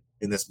answered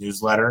in this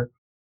newsletter.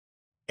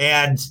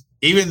 And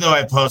even though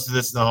I posted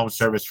this in the Home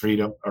Service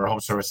Freedom or Home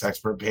Service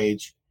Expert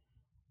page,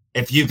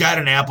 if you've got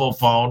an Apple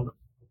phone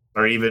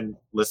or even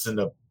listen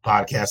to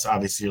podcasts,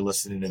 obviously you're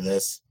listening to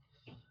this,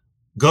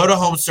 go to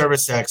Home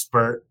Service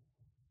Expert.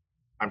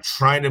 I'm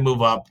trying to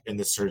move up in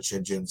the search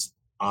engines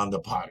on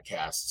the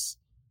podcasts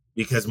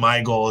because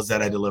my goal is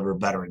that I deliver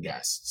better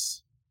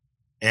guests.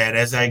 And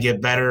as I get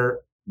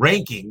better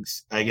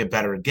rankings, I get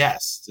better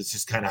guests. It's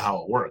just kind of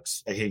how it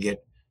works. I can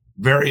get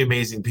very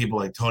amazing people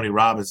like Tony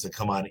Robbins to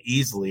come on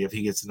easily if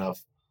he gets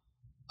enough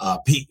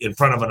in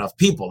front of enough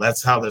people.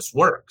 That's how this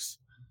works.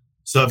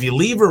 So if you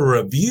leave a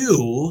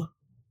review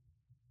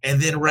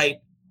and then write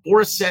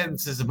 4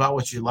 sentences about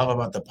what you love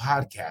about the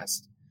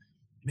podcast,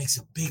 it makes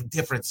a big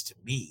difference to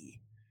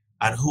me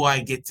on who I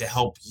get to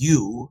help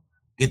you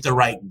get the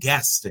right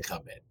guests to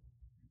come in.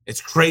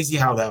 It's crazy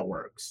how that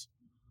works.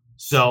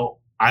 So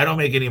I don't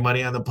make any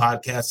money on the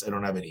podcast. I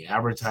don't have any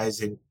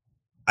advertising.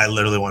 I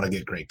literally want to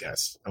get great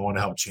guests. I want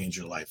to help change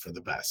your life for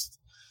the best.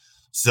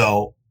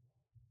 So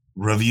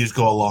reviews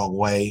go a long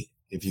way.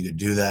 If you could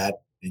do that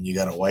and you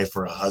got a wife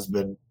or a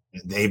husband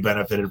and they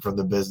benefited from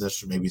the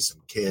business or maybe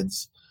some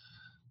kids,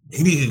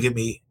 maybe you could get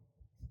me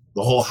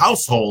the whole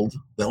household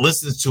that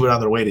listens to it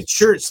on their way to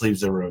church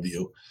leaves a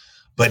review.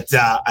 But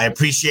I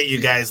appreciate you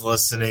guys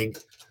listening.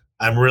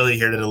 I'm really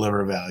here to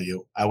deliver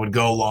value. I would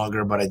go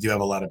longer, but I do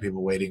have a lot of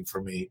people waiting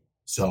for me.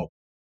 So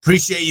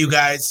appreciate you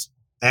guys.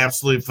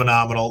 Absolutely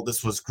phenomenal.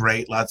 This was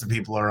great. Lots of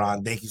people are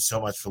on. Thank you so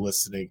much for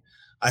listening.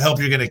 I hope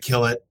you're going to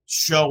kill it.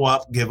 Show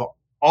up. Give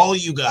all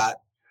you got.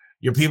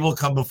 Your people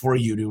come before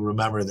you do.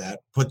 Remember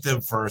that. Put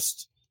them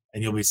first,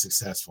 and you'll be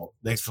successful.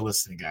 Thanks for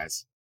listening,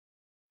 guys.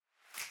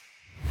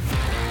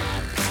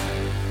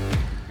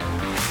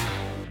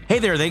 Hey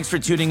there, thanks for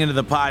tuning into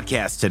the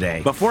podcast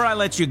today. Before I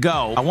let you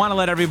go, I want to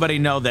let everybody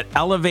know that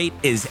Elevate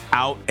is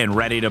out and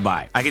ready to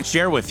buy. I can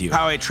share with you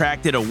how I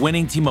attracted a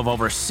winning team of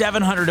over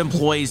 700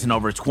 employees in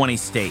over 20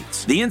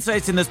 states. The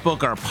insights in this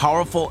book are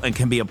powerful and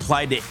can be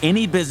applied to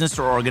any business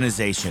or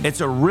organization. It's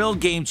a real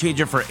game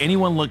changer for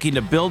anyone looking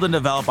to build and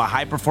develop a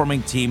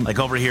high-performing team like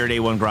over here at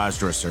A1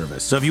 Garage Door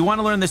Service. So if you want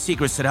to learn the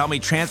secrets that help me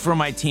transfer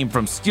my team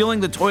from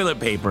stealing the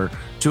toilet paper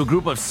to a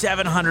group of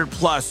 700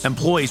 plus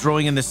employees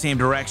rowing in the same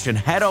direction,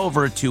 head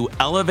over to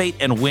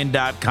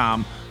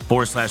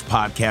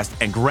elevateandwin.com/podcast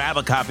and grab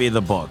a copy of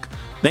the book.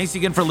 Thanks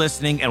again for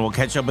listening, and we'll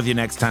catch up with you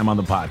next time on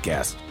the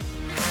podcast.